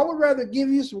 So I would rather give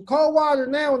you some cold water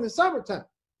now in the summertime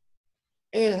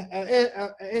and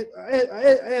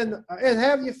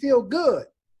have you feel good.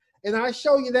 And I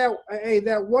show you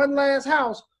that one last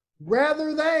house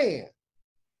rather than,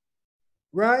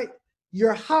 right?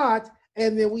 You're hot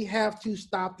and then we have to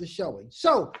stop the showing.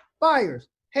 So buyers,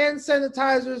 hand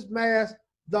sanitizers, masks,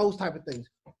 those type of things.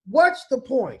 What's the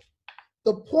point?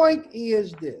 The point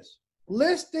is this: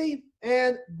 listing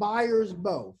and buyers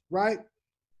both, right?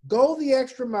 Go the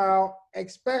extra mile,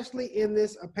 especially in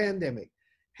this pandemic.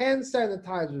 Hand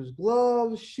sanitizers,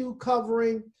 gloves, shoe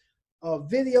covering,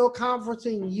 video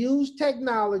conferencing, use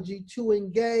technology to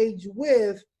engage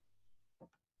with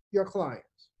your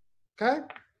clients. Okay?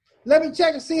 Let me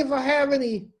check and see if I have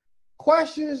any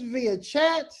questions via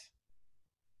chat.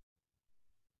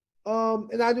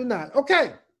 And I do not.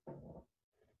 Okay.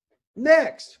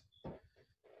 Next.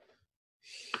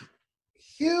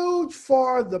 Huge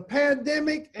for the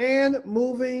pandemic and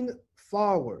moving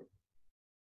forward.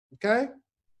 Okay?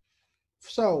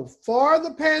 So for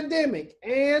the pandemic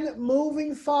and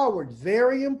moving forward,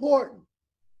 very important.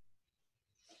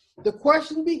 The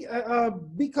question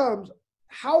becomes,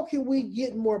 how can we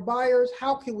get more buyers?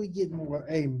 How can we get more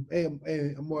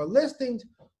more listings?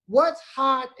 What's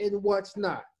hot and what's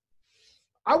not?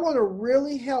 I want to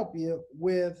really help you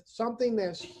with something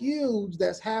that's huge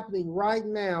that's happening right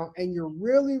now, and you're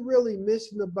really, really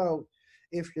missing the boat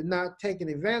if you're not taking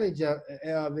advantage of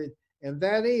it, and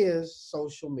that is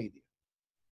social media.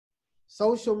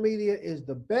 Social media is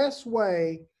the best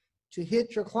way to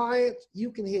hit your clients.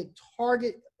 You can hit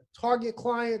target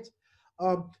clients.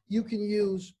 You can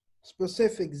use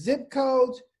specific zip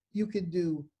codes. You can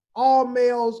do all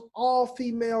males, all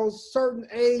females, certain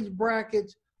age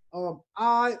brackets.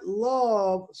 I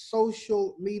love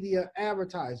social media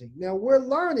advertising. Now we're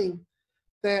learning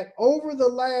that over the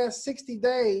last 60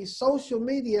 days, social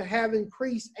media have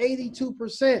increased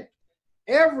 82%.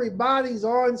 Everybody's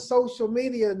on social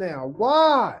media now.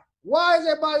 Why? Why is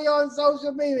everybody on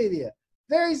social media?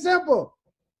 Very simple.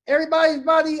 Everybody's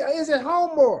body is at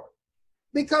home more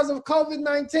because of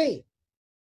COVID-19.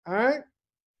 All right?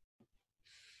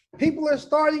 People are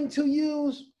starting to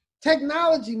use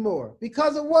technology more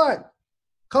because of what?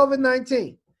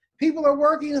 COVID-19. People are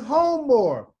working home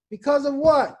more because of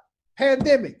what?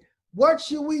 Pandemic. What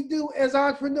should we do as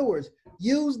entrepreneurs?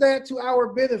 Use that to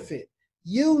our benefit.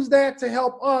 Use that to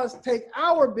help us take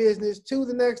our business to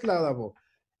the next level.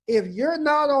 If you're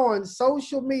not on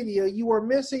social media, you are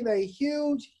missing a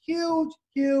huge, huge,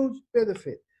 huge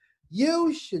benefit.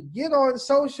 You should get on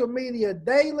social media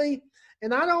daily.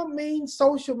 And I don't mean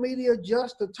social media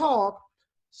just to talk,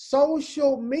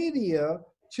 social media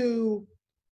to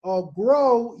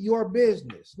grow your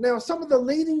business. Now, some of the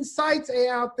leading sites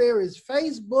out there is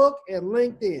Facebook and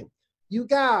LinkedIn. You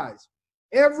guys,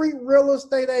 every real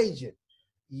estate agent,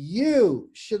 you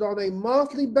should on a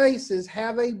monthly basis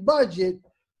have a budget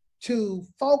to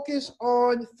focus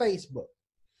on Facebook.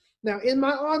 Now, in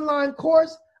my online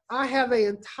course, I have an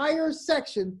entire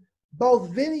section,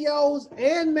 both videos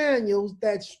and manuals,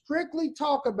 that strictly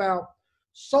talk about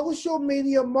social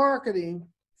media marketing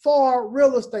for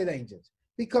real estate agents,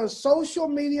 because social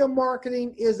media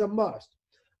marketing is a must.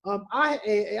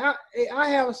 I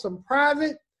have some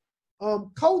private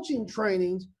coaching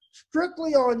trainings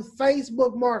strictly on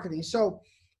Facebook marketing. So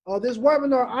this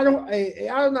webinar, I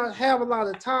do not have a lot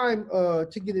of time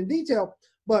to get in detail,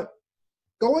 but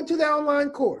go into the online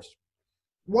course.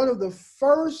 One of the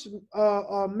first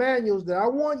manuals that I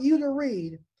want you to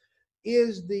read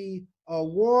is the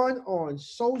one on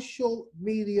social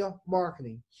media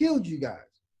marketing. Huge, you guys.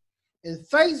 And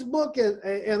Facebook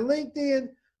and LinkedIn,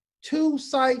 two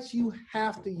sites you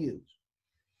have to use.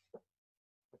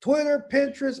 Twitter,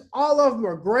 Pinterest, all of them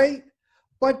are great,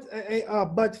 but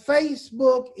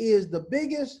Facebook is the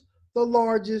biggest, the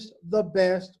largest, the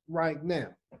best right now.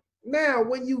 Now,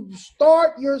 when you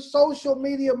start your social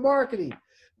media marketing,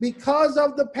 because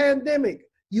of the pandemic,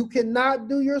 you cannot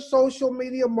do your social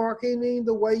media marketing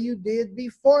the way you did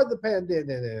before the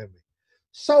pandemic.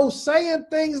 So saying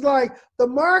things like, the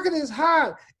market is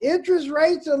hot, interest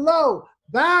rates are low,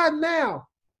 buy now.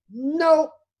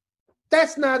 No,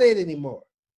 that's not it anymore.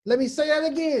 Let me say that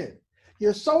again.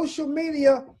 Your social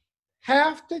media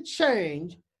have to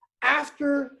change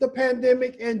after the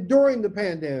pandemic and during the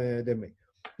pandemic.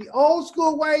 The old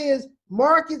school way is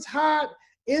market's hot,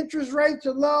 interest rates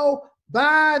are low,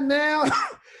 buy now,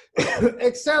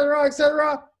 et cetera, et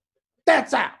cetera.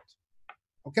 That's out.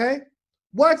 Okay?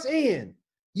 What's in?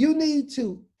 You need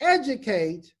to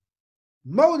educate,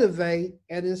 motivate,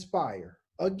 and inspire.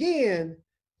 Again,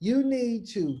 you need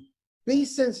to be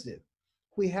sensitive.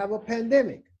 We have a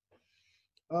pandemic.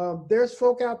 There's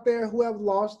folk out there who have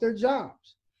lost their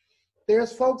jobs.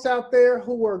 There's folks out there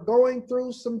who are going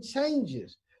through some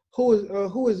changes, who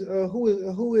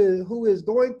is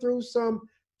going through some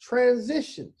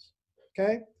transitions.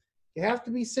 Okay, you have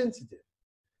to be sensitive.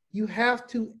 You have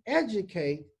to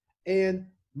educate and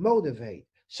motivate.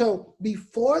 So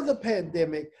before the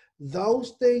pandemic,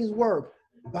 those things work.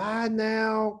 Buy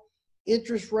now,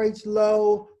 interest rates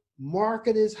low,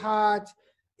 market is hot,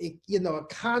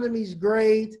 economy's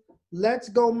great. Let's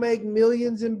go make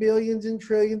millions and billions and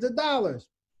trillions of dollars.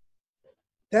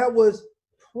 That was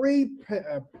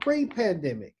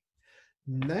pre-pandemic.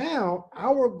 Now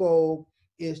our goal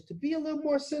is to be a little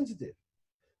more sensitive.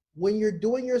 When you're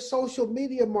doing your social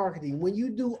media marketing, when you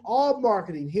do all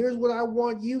marketing, here's what I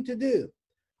want you to do.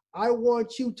 I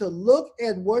want you to look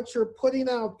at what you're putting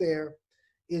out there.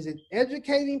 Is it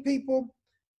educating people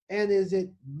and is it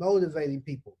motivating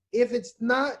people? If it's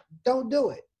not, don't do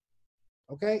it.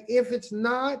 Okay? If it's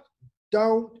not,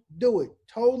 don't do it.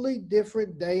 Totally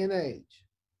different day and age.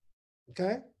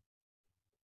 Okay?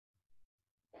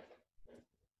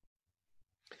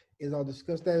 Is I'll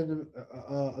discuss that in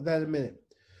a minute.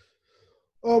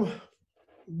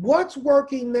 What's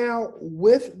working now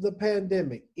with the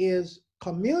pandemic is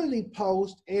community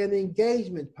posts and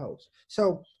engagement posts.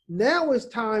 So now it's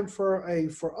time for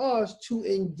us to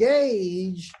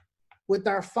engage with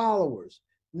our followers.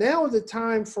 Now is the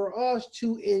time for us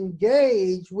to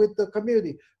engage with the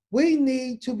community. We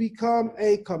need to become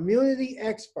a community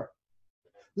expert.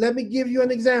 Let me give you an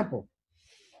example.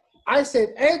 I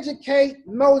said educate,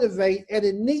 motivate, and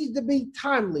it needs to be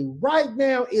timely. Right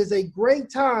now is a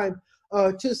great time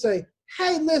to say,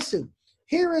 hey, listen,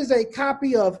 here is a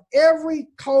copy of every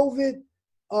COVID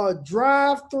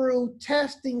drive-through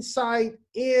testing site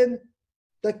in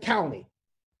the county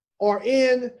or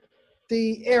in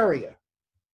the area.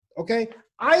 Okay?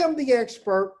 I am the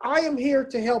expert. I am here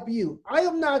to help you. I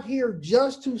am not here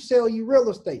just to sell you real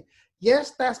estate.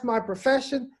 Yes, that's my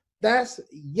profession. That's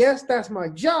my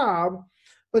job,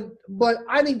 but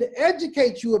I need to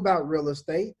educate you about real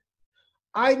estate.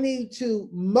 I need to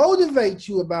motivate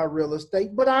you about real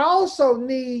estate, but I also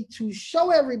need to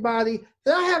show everybody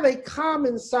that I have a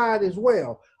common side as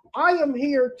well. I am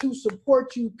here to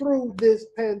support you through this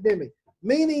pandemic,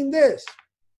 meaning this.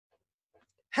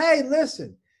 Hey,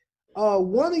 listen,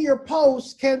 one of your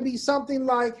posts can be something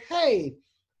like, hey,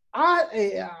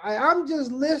 I'm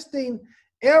just listing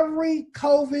every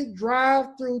COVID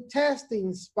drive-through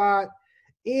testing spot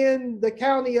in the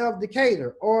county of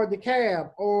Decatur or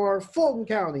DeKalb or Fulton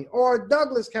County or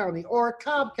Douglas County or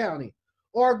Cobb County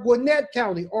or Gwinnett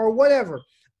County or whatever.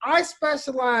 I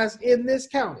specialize in this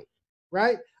county,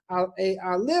 right? I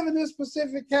live in this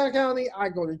specific county. I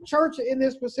go to church in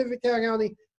this specific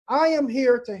county. I am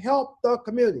here to help the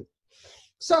community.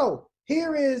 So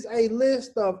here is a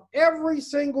list of every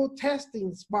single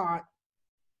testing spot,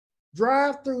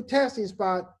 drive-through testing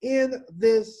spot in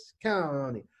this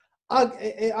county.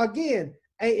 Again,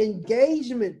 an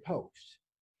engagement post.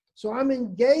 So I'm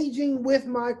engaging with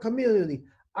my community.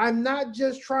 I'm not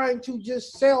just trying to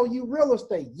just sell you real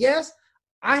estate. Yes,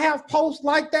 I have posts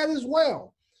like that as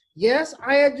well. Yes,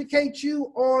 I educate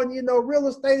you on, real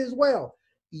estate as well.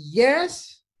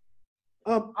 Yes,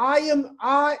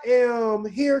 I am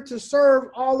here to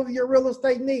serve all of your real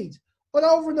estate needs. But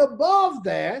over and above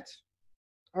that,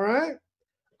 all right,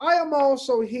 I am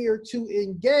also here to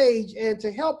engage and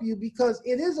to help you because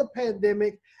it is a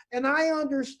pandemic, and I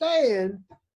understand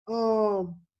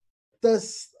that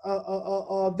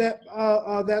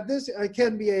this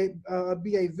can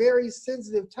be a very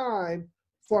sensitive time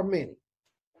for many.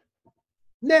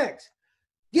 Next,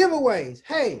 giveaways.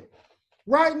 Hey,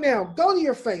 right now, go to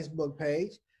your Facebook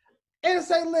page and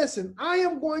say, listen, I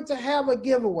am going to have a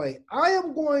giveaway. I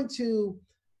am going to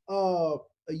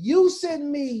you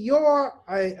send me your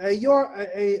HOA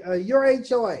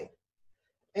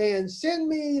and send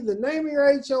me the name of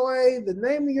your HOA, the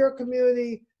name of your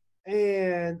community,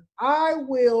 and I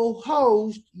will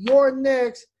host your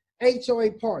next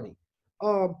HOA party.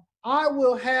 I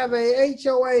will have a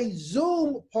HOA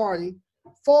Zoom party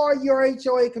for your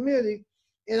HOA community,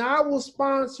 and I will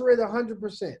sponsor it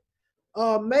 100%.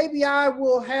 Maybe I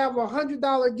will have a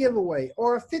 $100 giveaway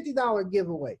or a $50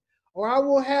 giveaway. Or I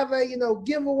will have a,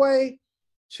 giveaway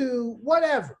to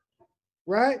whatever,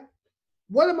 right?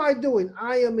 What am I doing?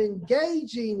 I am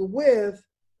engaging with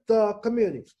the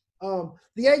community.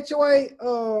 The HOA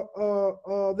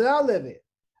that I live in,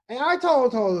 and I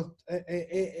told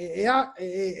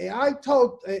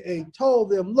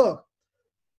them, look,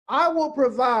 I will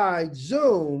provide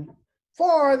Zoom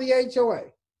for the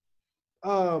HOA.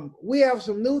 We have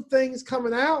some new things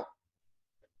coming out,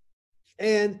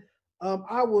 and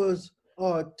I was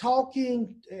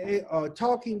talking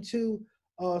to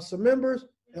some members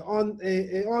on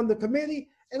the committee,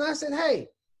 and I said, hey,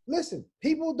 listen,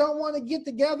 people don't want to get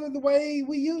together the way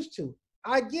we used to.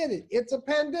 I get it. It's a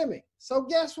pandemic. So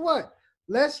guess what?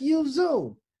 Let's use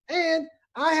Zoom. And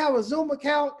I have a Zoom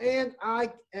account, and I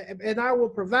will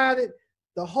provide it.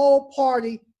 The whole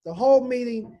party, the whole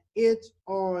meeting, it's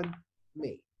on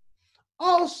me.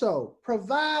 Also,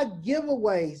 provide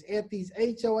giveaways at these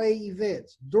HOA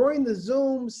events. During the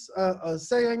Zoom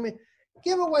segment,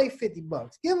 Give away 50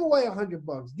 bucks, give away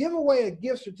 $100, give away a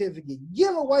gift certificate,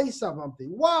 give away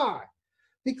something. Why?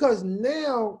 Because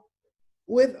now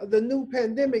with the new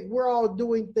pandemic, we're all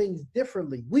doing things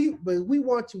differently. We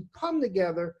want to come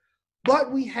together,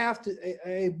 but we have to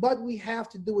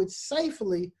do it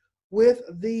safely with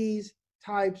these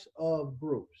types of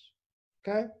groups.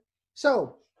 Okay?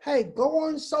 So, hey, go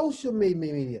on social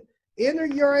media, enter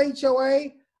your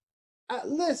HOA.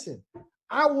 Listen,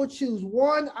 I will choose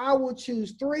 1, I will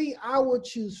choose 3, I will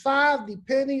choose 5,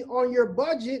 depending on your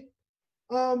budget.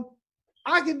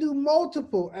 I can do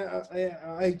multiple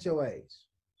HOAs.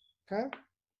 Okay.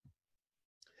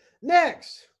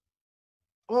 Next,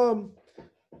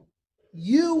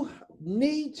 you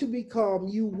want to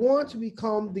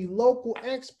become the local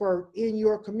expert in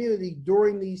your community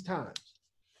during these times.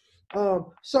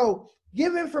 So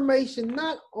give information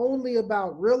not only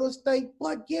about real estate,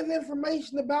 but give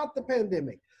information about the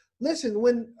pandemic. Listen,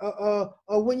 when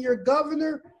your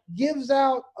governor gives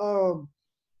out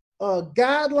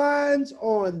guidelines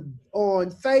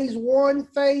on phase 1,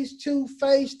 phase 2,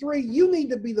 phase 3, you need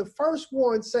to be the first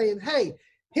one saying, hey,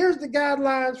 here's the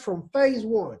guidelines from phase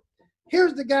 1.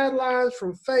 Here's the guidelines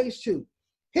from phase 2.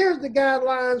 Here's the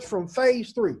guidelines from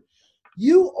phase 3.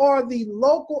 You are the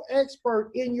local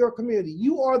expert in your community.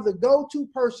 You are the go-to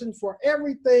person for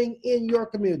everything in your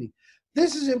community.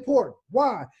 This is important.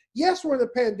 Why? Yes, we're in a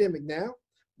pandemic now,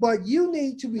 but you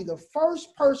need to be the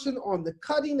first person on the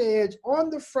cutting edge, on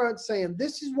the front, saying,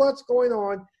 this is what's going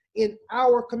on in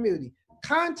our community.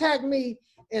 Contact me,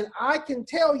 and I can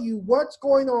tell you what's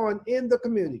going on in the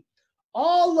community.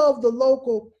 All of the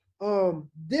local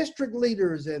district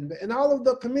leaders and all of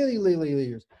the community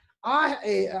leaders,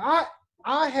 I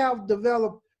have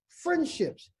developed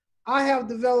friendships. I have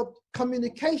developed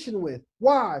communication with.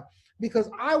 Why?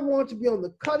 Because I want to be on the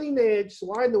cutting edge,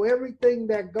 so I know everything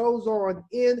that goes on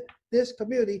in this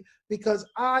community, because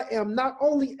I am not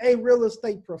only a real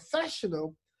estate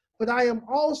professional, but I am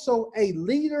also a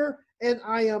leader and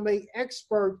I am an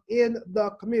expert in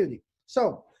the community.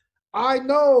 So I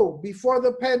know before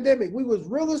the pandemic, we was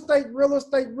real estate,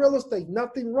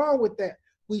 nothing wrong with that.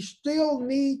 We still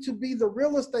need to be the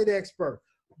real estate expert,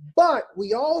 but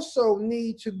we also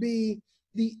need to be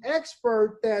the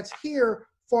expert that's here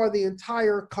for the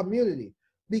entire community,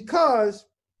 because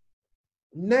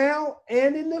now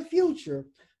and in the future,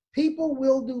 people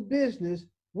will do business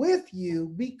with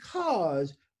you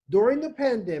because during the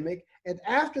pandemic and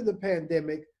after the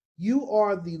pandemic, you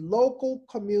are the local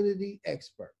community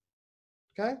expert.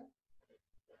 Okay?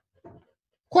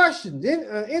 Questions?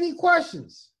 Any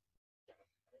questions?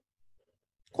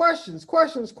 Questions.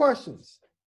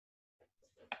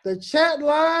 The chat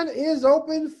line is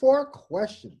open for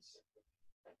questions.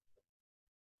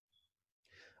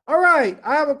 All right,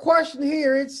 I have a question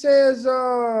here. It says,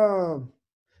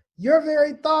 you're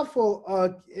very thoughtful.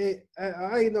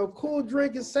 Cool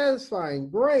drink is satisfying.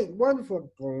 Great,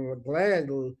 wonderful. Glad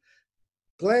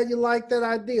you like that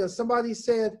idea. Somebody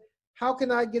said, how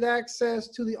can I get access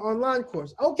to the online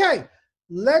course? Okay,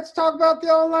 let's talk about the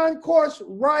online course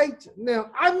right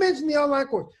now. I mentioned the online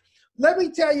course. Let me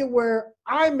tell you where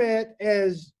I'm at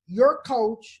as your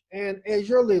coach and as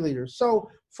your leader. So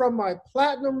from my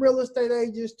platinum real estate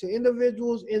agents to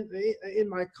individuals in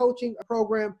my coaching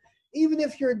program, even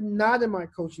if you're not in my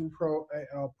coaching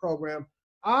program,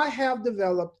 I have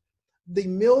developed the $1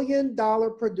 Million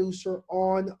Producer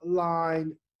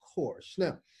online course.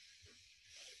 Now,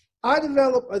 I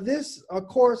developed this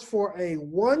course for a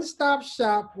one-stop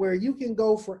shop where you can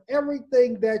go for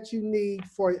everything that you need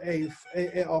for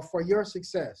your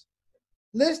success.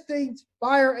 Listings,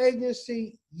 buyer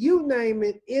agency, you name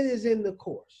it, it is in the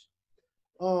course.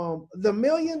 The $1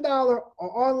 Million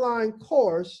online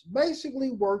course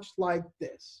basically works like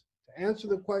this. To answer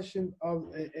the question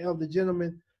of the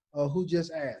gentleman who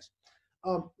just asked.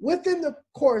 Within the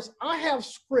course, I have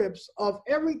scripts of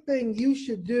everything you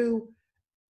should do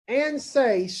and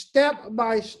say step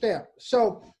by step.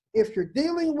 So if you're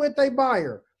dealing with a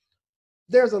buyer,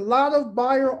 there's a lot of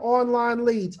buyer online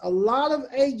leads. A lot of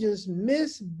agents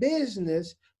miss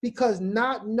business because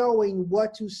not knowing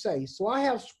what to say. So I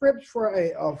have scripts for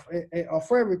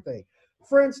everything.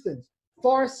 For instance,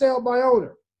 for sale by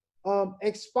owner,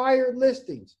 expired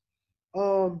listings,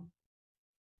 the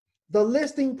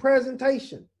listing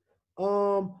presentation,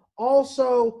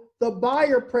 also the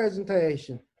buyer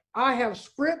presentation. I have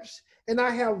scripts and I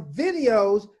have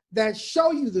videos that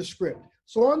show you the script.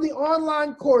 So on the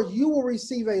online course, you will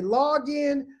receive a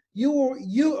login, you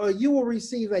will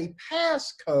receive a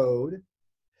passcode,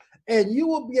 and you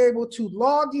will be able to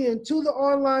log in to the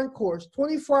online course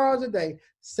 24 hours a day,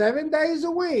 7 days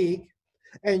a week,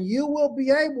 And you will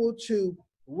be able to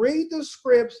read the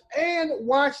scripts and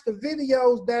watch the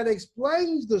videos that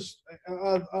explains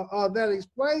that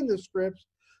explain the scripts,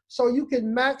 so you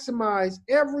can maximize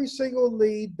every single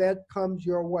lead that comes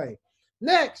your way.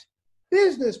 Next,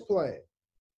 business plan.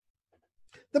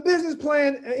 The business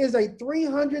plan is a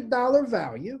 $300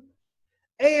 value,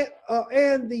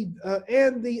 and the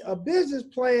business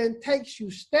plan takes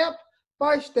you step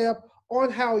by step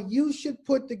on how you should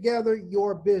put together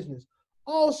your business.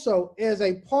 Also, as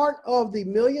a part of the $1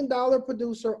 Million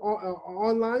Producer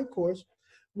online course,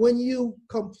 when you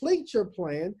complete your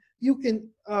plan, you can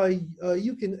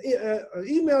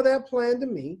email that plan to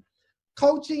me,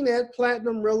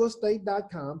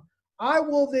 coaching@platinumrealestate.com. I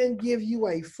will then give you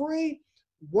a free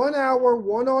 1-hour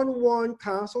one-on-one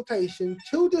consultation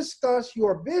to discuss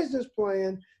your business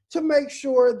plan, to make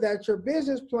sure that your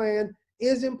business plan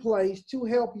is in place to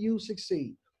help you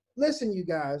succeed. Listen, you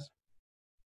guys,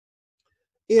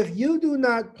 if you do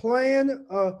not plan,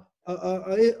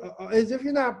 as if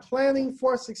you're not planning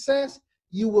for success,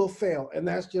 you will fail, and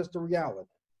that's just the reality.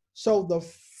 So the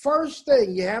first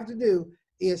thing you have to do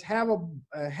is have a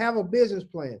business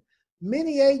plan.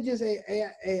 Many agents,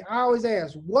 I always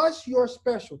ask, what's your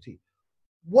specialty?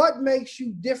 What makes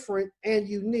you different and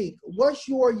unique? What's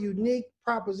your unique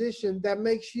proposition that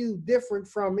makes you different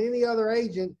from any other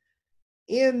agent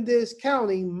in this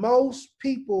county? Most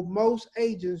people, most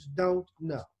agents don't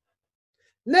know.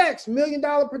 Next, $1 Million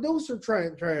Producer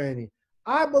training.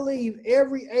 I believe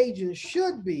every agent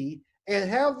should be and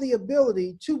have the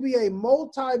ability to be a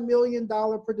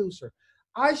multi-million-dollar producer.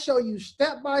 I show you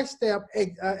step by step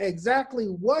exactly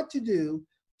what to do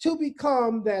to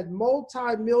become that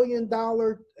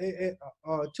multi-million-dollar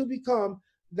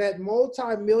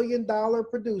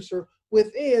producer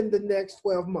within the next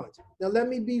 12 months. Now, let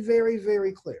me be very,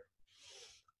 very clear.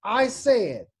 I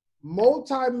said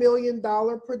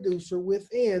multi-million-dollar producer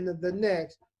within the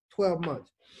next 12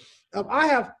 months. I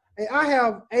have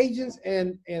agents,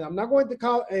 and I'm not going to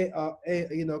call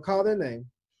call their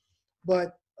name,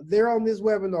 but they're on this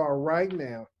webinar right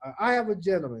now. I have a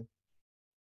gentleman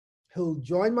who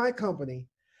joined my company,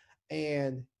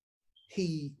 and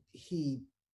he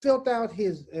filled out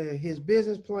his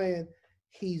business plan.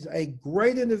 He's a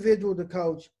great individual to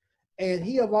coach, and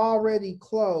he have already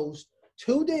closed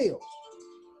 2 deals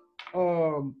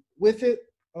within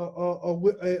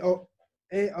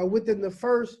the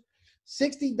first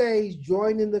 60 days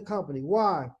joining the company.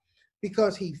 Why?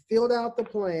 Because he filled out the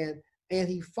plan and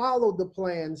he followed the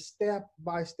plan step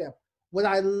by step. What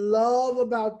I love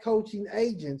about coaching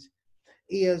agents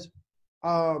is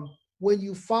when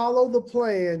you follow the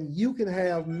plan, you can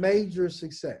have major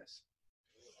success.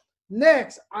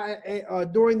 Next,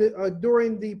 during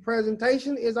the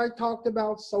presentation, is I talked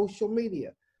about social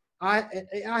media. I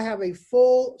have a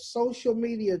full social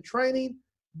media training,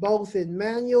 both in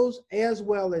manuals as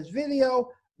well as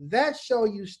video, that show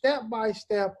you step by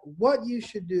step what you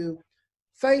should do.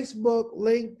 Facebook,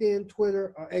 LinkedIn,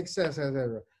 Twitter,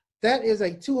 etc. That is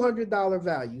a $200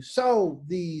 value. So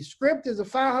the script is a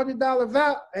 $500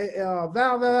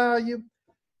 value.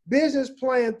 Business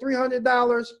plan, $300.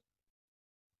 $1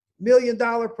 Million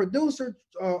Producer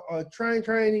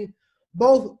training,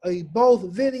 both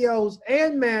videos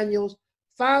and manuals,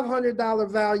 $500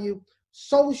 value.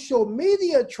 Social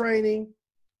media training,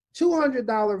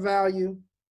 $200 value.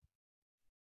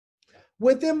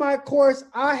 Within my course,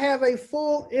 I have a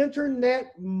full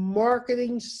internet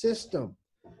marketing system.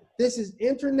 This is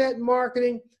internet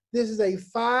marketing. This is a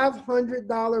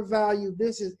 $500 value.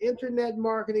 This is internet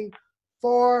marketing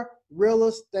for real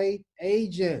estate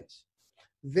agents.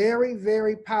 Very,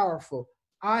 very powerful.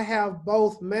 I have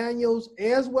both manuals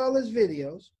as well as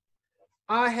videos.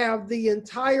 I have the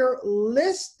entire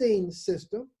listing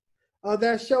system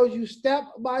that shows you step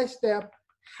by step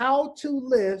how to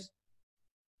list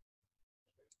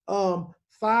 5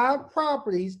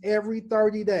 properties every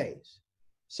 30 days.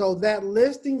 So that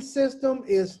listing system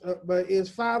is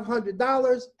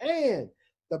 $500, and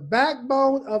the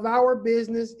backbone of our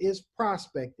business is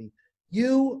prospecting.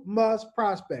 You must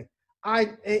prospect.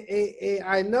 I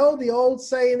know the old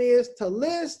saying is to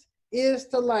list is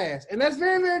to last, and that's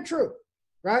very, very true,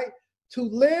 right? To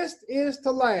list is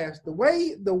to last. The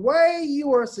way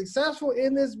you are successful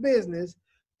in this business,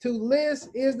 to list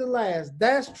is to last.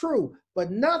 That's true, but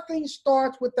nothing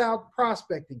starts without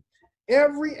prospecting.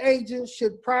 Every agent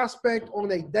should prospect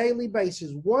on a daily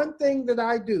basis. One thing that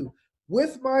I do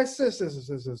with my system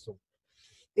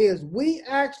is we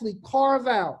actually carve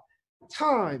out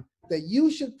time that you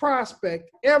should prospect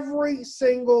every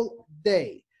single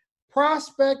day.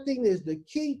 Prospecting is the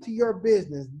key to your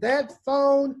business. That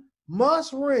phone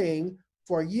must ring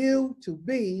for you to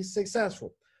be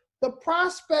successful. The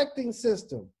prospecting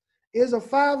system is a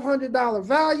 $500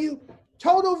 value,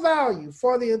 total value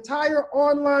for the entire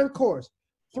online course,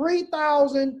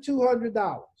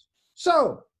 $3,200.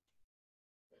 So,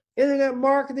 internet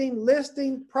marketing,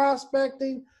 listing,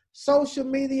 prospecting, social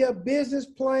media, business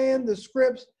plan, the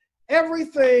scripts,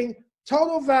 everything,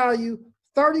 total value,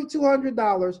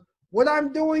 $3,200. What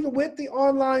I'm doing with the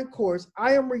online course,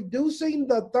 I am reducing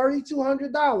the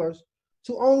 $3,200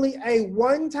 to only a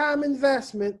one-time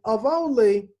investment of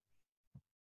only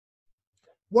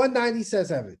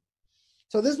 $197.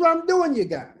 So this is what I'm doing, you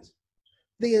guys.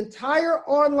 The entire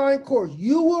online course,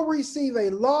 you will receive a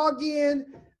login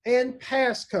and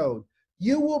passcode.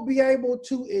 You will be able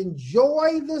to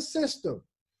enjoy the system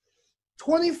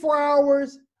 24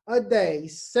 hours a day,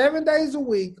 7 days a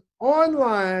week,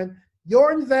 online.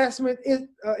 Your investment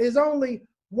is only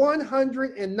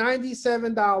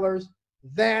 $197.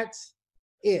 That's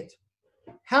it.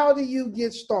 How do you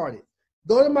get started?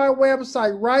 Go to my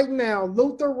website right now,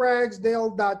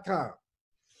 LutherRagsdale.com.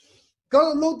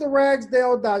 Go to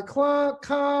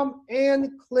LutherRagsdale.com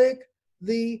and click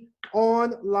the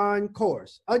online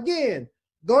course. Again,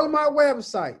 go to my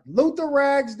website,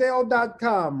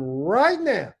 LutherRagsdale.com right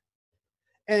now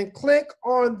and click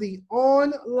on the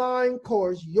online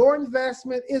course. Your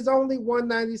investment is only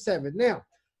 $197. Now,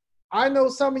 I know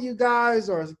some of you guys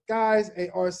are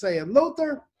saying,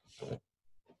 Luther,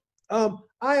 I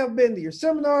have been to your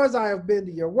seminars, I have been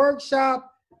to your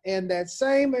workshop, and that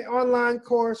same online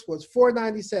course was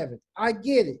 $497. I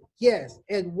get it, yes.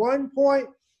 At one point,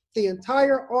 the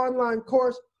entire online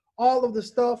course, all of the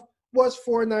stuff was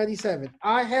 $497.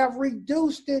 I have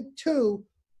reduced it to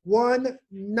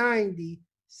 $197.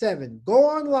 Go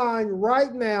online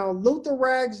right now,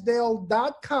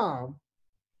 LutherRagsdale.com,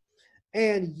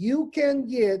 and you can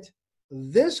get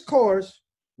this course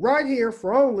right here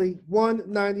for only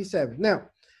 $197. Now,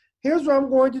 here's what I'm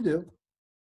going to do.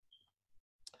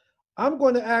 I'm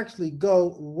going to actually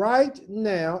go right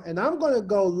now, and I'm going to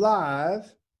go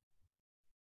live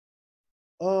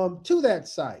to that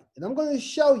site. And I'm going to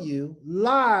show you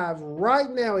live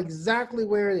right now exactly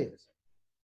where it is.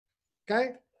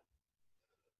 Okay?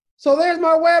 So there's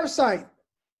my website,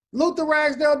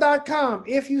 LutherRagsdale.com.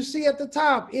 If you see at the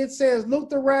top, it says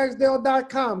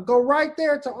LutherRagsdale.com. Go right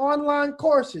there to online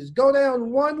courses. Go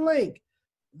down one link.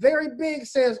 Very big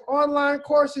says online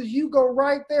courses. You go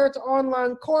right there to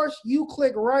online course. You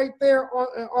click right there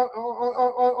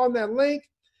on that link.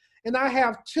 And I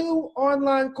have two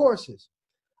online courses.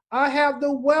 I have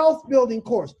the wealth building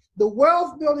course. The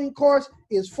wealth building course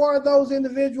is for those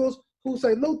individuals who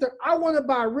say, Luther, I want to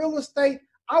buy real estate.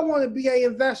 I want to be an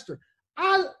investor.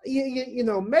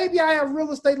 Maybe I have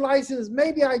real estate license.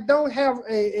 Maybe I don't have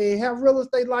have real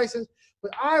estate license,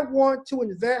 but I want to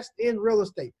invest in real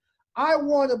estate. I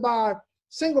want to buy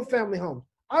single family homes.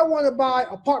 I want to buy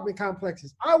apartment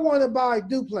complexes. I want to buy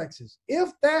duplexes.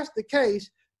 If that's the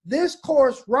case, this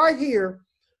course right here,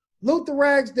 Luther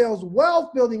Ragsdale's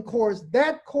wealth building course,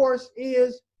 that course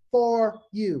is for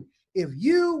you. If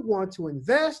you want to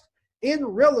invest in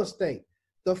real estate,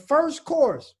 the first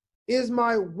course is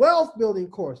my wealth building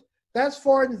course. That's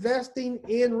for investing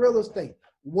in real estate.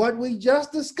 What we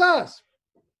just discussed,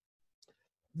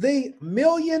 the $1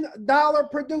 Million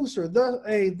Producer,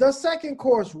 the second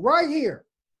course right here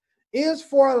is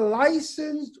for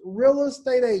licensed real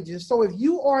estate agents. So if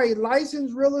you are a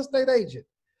licensed real estate agent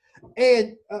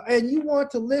and you want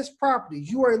to list properties,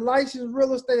 you are a licensed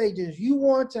real estate agent, you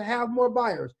want to have more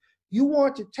buyers, you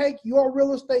want to take your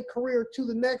real estate career to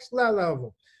the next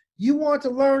level, you want to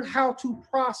learn how to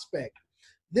prospect,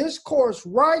 this course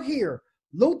right here,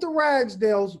 Luther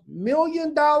Ragsdale's $1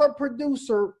 Million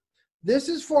Producer, this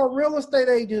is for real estate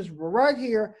agents right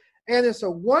here, and it's a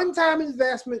one-time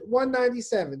investment,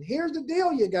 $197. Here's the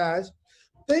deal, you guys.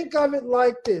 Think of it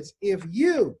like this. If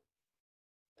you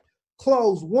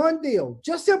close one deal,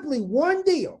 just simply one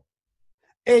deal,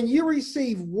 and you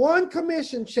receive one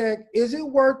commission check, is it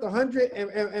worth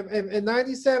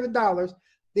 $197?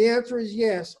 The answer is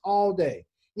yes, all day.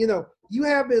 You know, you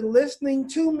have been listening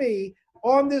to me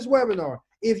on this webinar.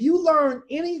 If you learn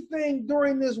anything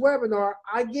during this webinar,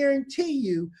 I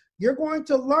guarantee you're going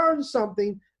to learn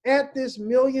something at this $1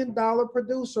 Million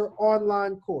Producer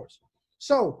online course.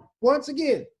 So once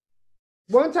again,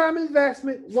 one-time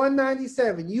investment,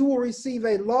 $197. You will receive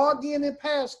a login and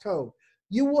passcode.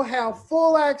 You will have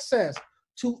full access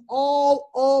to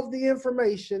all of the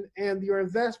information, and your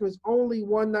investment's only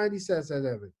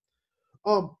 $197.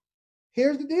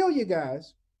 Here's the deal, you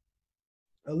guys.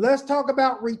 Let's talk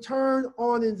about return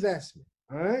on investment.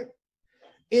 All right.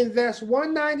 Invest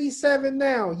 $197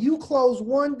 now. You close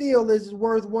one deal that is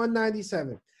worth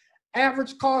 $197.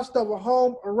 Average cost of a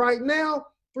home right now,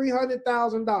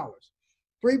 $300,000.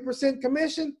 3%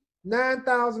 commission,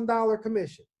 $9,000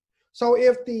 commission. So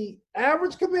if the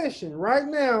average commission right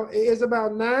now is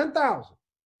about $9,000,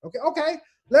 okay,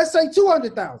 let's say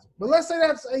 $200,000, but let's say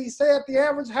that the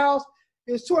average house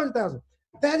is $200,000.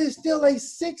 That is still a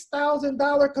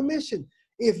 $6,000 commission.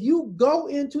 If you go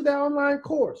into the online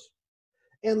course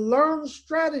and learn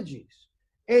strategies,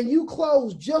 and you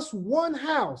close just one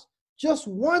house, just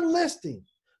one listing,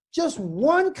 just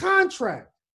one contract,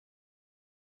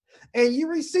 and you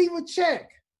receive a check,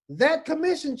 that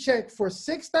commission check for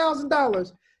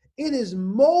 $6,000, it is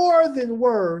more than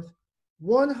worth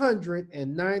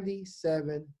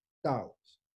 $197.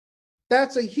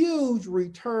 That's a huge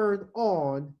return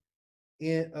on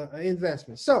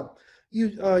investment. So you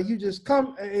just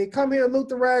come here to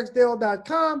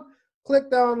LutherRagsdale.com, click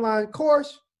the online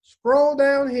course, scroll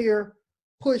down here,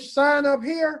 push sign up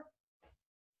here,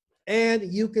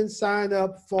 and you can sign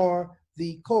up for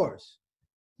the course.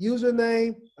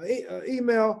 Username,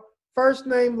 email, first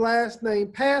name, last name,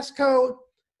 passcode.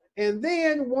 And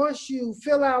then once you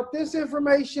fill out this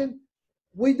information,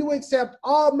 we do accept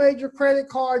all major credit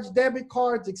cards, debit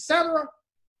cards, etc.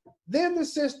 Then the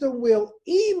system will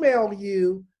email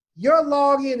you your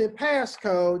login and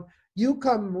passcode. You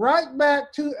come right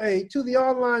back to the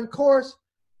online course,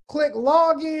 click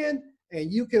login,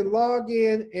 and you can log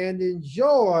in and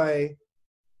enjoy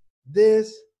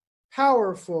this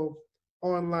powerful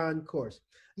online course.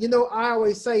 You know, I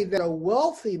always say that a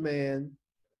wealthy man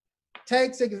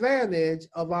takes advantage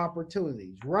of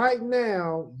opportunities. Right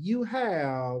now, you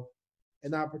have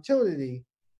an opportunity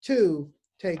to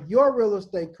take your real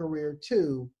estate career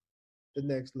to the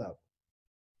next level.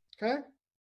 Okay?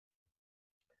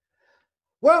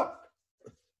 Well,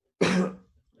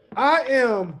 I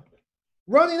am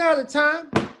running out of time.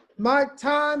 My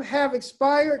time have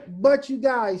expired, but you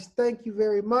guys, thank you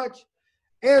very much.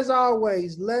 As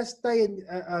always, let's stay in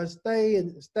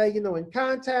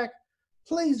contact.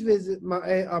 Please visit my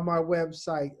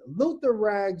website,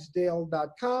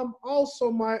 LutherRagsdale.com.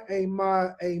 Also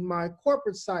my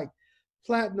corporate site,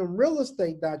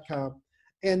 PlatinumRealEstate.com.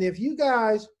 And if you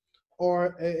guys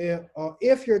or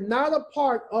if you're not a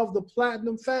part of the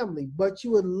Platinum family, but you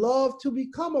would love to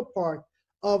become a part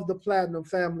of the Platinum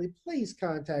family, please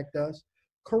contact us.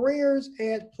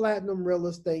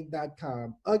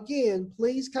 careers@platinumrealestate.com. Again,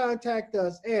 please contact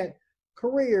us at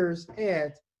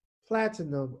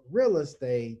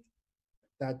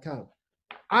careers@platinumrealestate.com.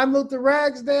 I'm Luther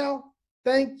Ragsdale.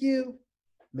 Thank you.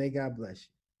 May God bless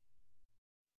you.